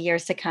many, many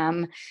years to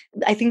come.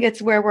 I think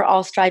it's where we're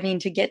all striving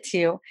to get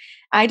to.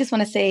 I just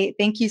want to say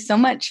thank you so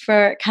much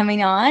for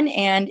coming on.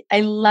 And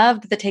I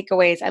loved the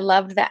takeaways. I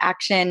loved the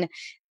action.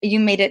 You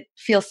made it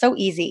feel so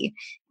easy.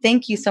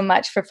 Thank you so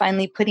much for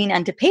finally putting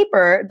onto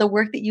paper the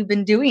work that you've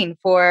been doing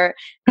for,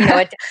 a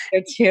decade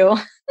or two.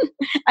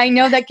 I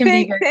know that can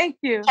be very Thank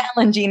you.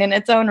 challenging in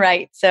its own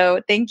right.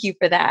 So thank you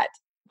for that.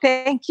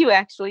 Thank you,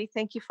 actually.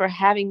 Thank you for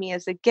having me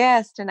as a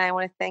guest. And I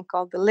want to thank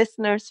all the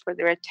listeners for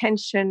their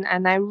attention.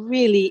 And I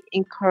really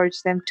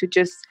encourage them to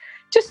just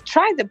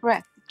try the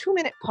breath,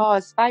 2-minute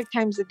pause 5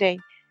 times a day,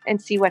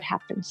 and see what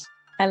happens.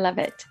 I love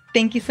it.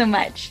 Thank you so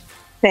much.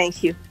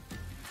 Thank you.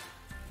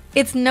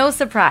 It's no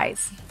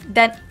surprise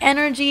that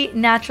energy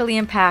naturally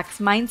impacts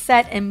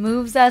mindset and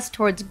moves us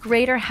towards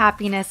greater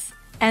happiness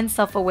and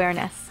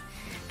self-awareness.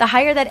 The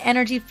higher that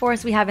energy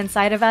force we have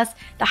inside of us,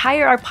 the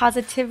higher our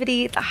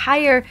positivity, the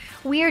higher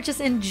we are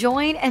just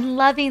enjoying and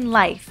loving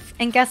life.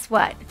 And guess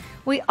what?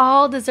 We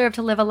all deserve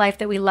to live a life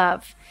that we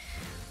love.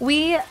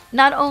 we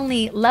not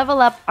only level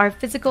up our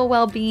physical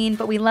well-being,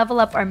 but we level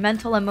up our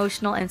mental,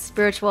 emotional, and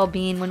spiritual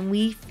well-being when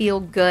we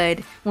feel good,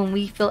 when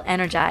we feel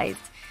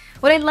energized.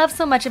 What I love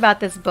so much about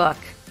this book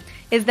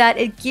is that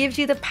it gives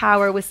you the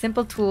power with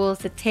simple tools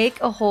to take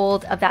a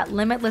hold of that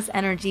limitless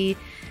energy,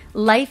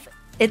 life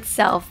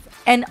itself,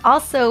 and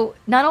also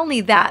not only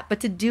that, but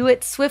to do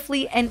it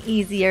swiftly and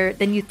easier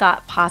than you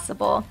thought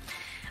possible.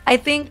 I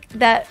think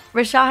that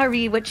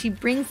Rajshree, what she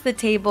brings to the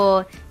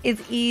table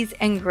is ease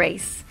and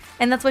grace.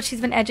 And that's what she's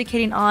been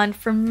educating on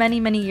for many,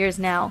 many years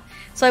now.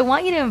 So I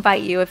want you to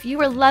invite you, if you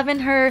were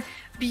loving her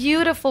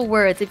beautiful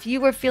words, if you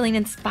were feeling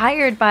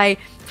inspired by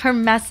her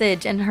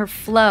message and her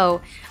flow,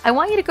 I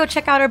want you to go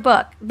check out her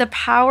book, The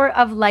Power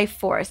of Life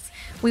Force.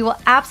 We will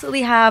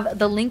absolutely have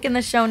the link in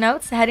the show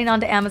notes heading on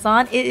to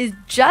Amazon. It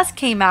just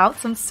came out,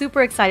 so I'm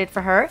super excited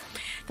for her.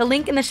 The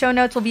link in the show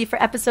notes will be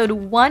for episode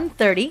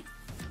 130.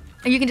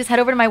 Or you can just head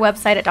over to my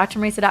website at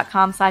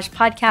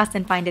drmarisa.com/podcast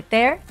and find it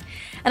there.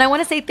 And I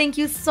want to say thank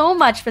you so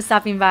much for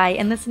stopping by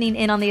and listening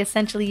in on the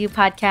Essentially You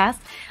podcast.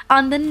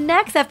 On the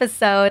next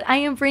episode, I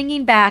am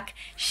bringing back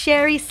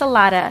Sherry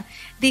Salata,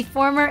 the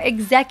former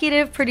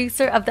executive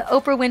producer of The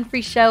Oprah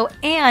Winfrey Show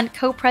and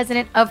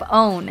co-president of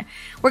OWN.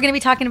 We're going to be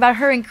talking about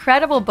her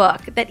incredible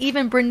book that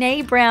even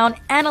Brene Brown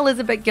and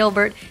Elizabeth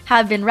Gilbert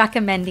have been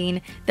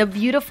recommending, The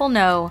Beautiful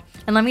No.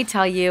 And let me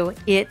tell you,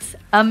 it's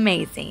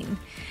amazing.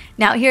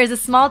 Now, here's a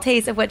small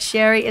taste of what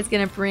Sherry is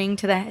going to bring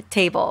to the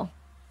table.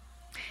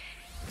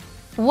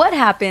 What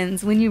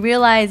happens when you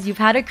realize you've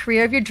had a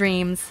career of your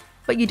dreams,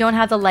 but you don't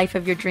have the life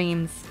of your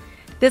dreams?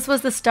 This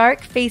was the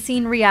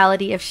stark-facing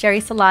reality of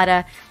Sherry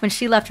Salata when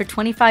she left her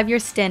 25-year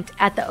stint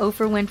at the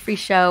Oprah Winfrey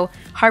Show,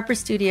 Harper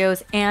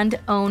Studios, and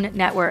OWN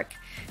Network.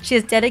 She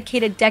has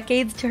dedicated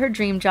decades to her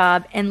dream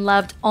job and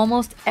loved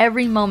almost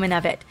every moment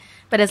of it,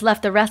 but has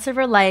left the rest of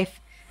her life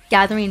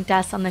gathering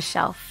dust on the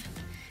shelf.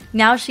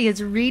 Now she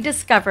has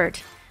rediscovered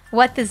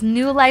what this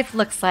new life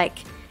looks like,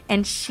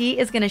 and she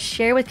is going to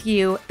share with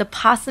you the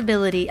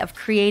possibility of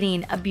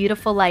creating a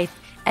beautiful life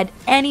at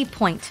any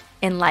point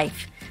in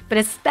life, but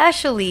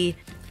especially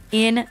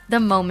in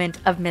the moment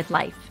of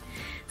midlife.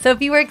 So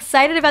if you were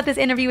excited about this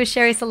interview with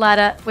Sherry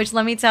Salata, which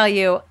let me tell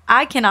you,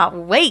 I cannot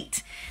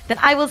wait, then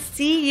I will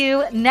see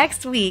you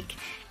next week.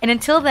 And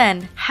until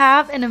then,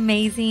 have an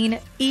amazing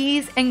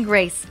ease and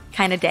grace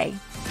kind of day.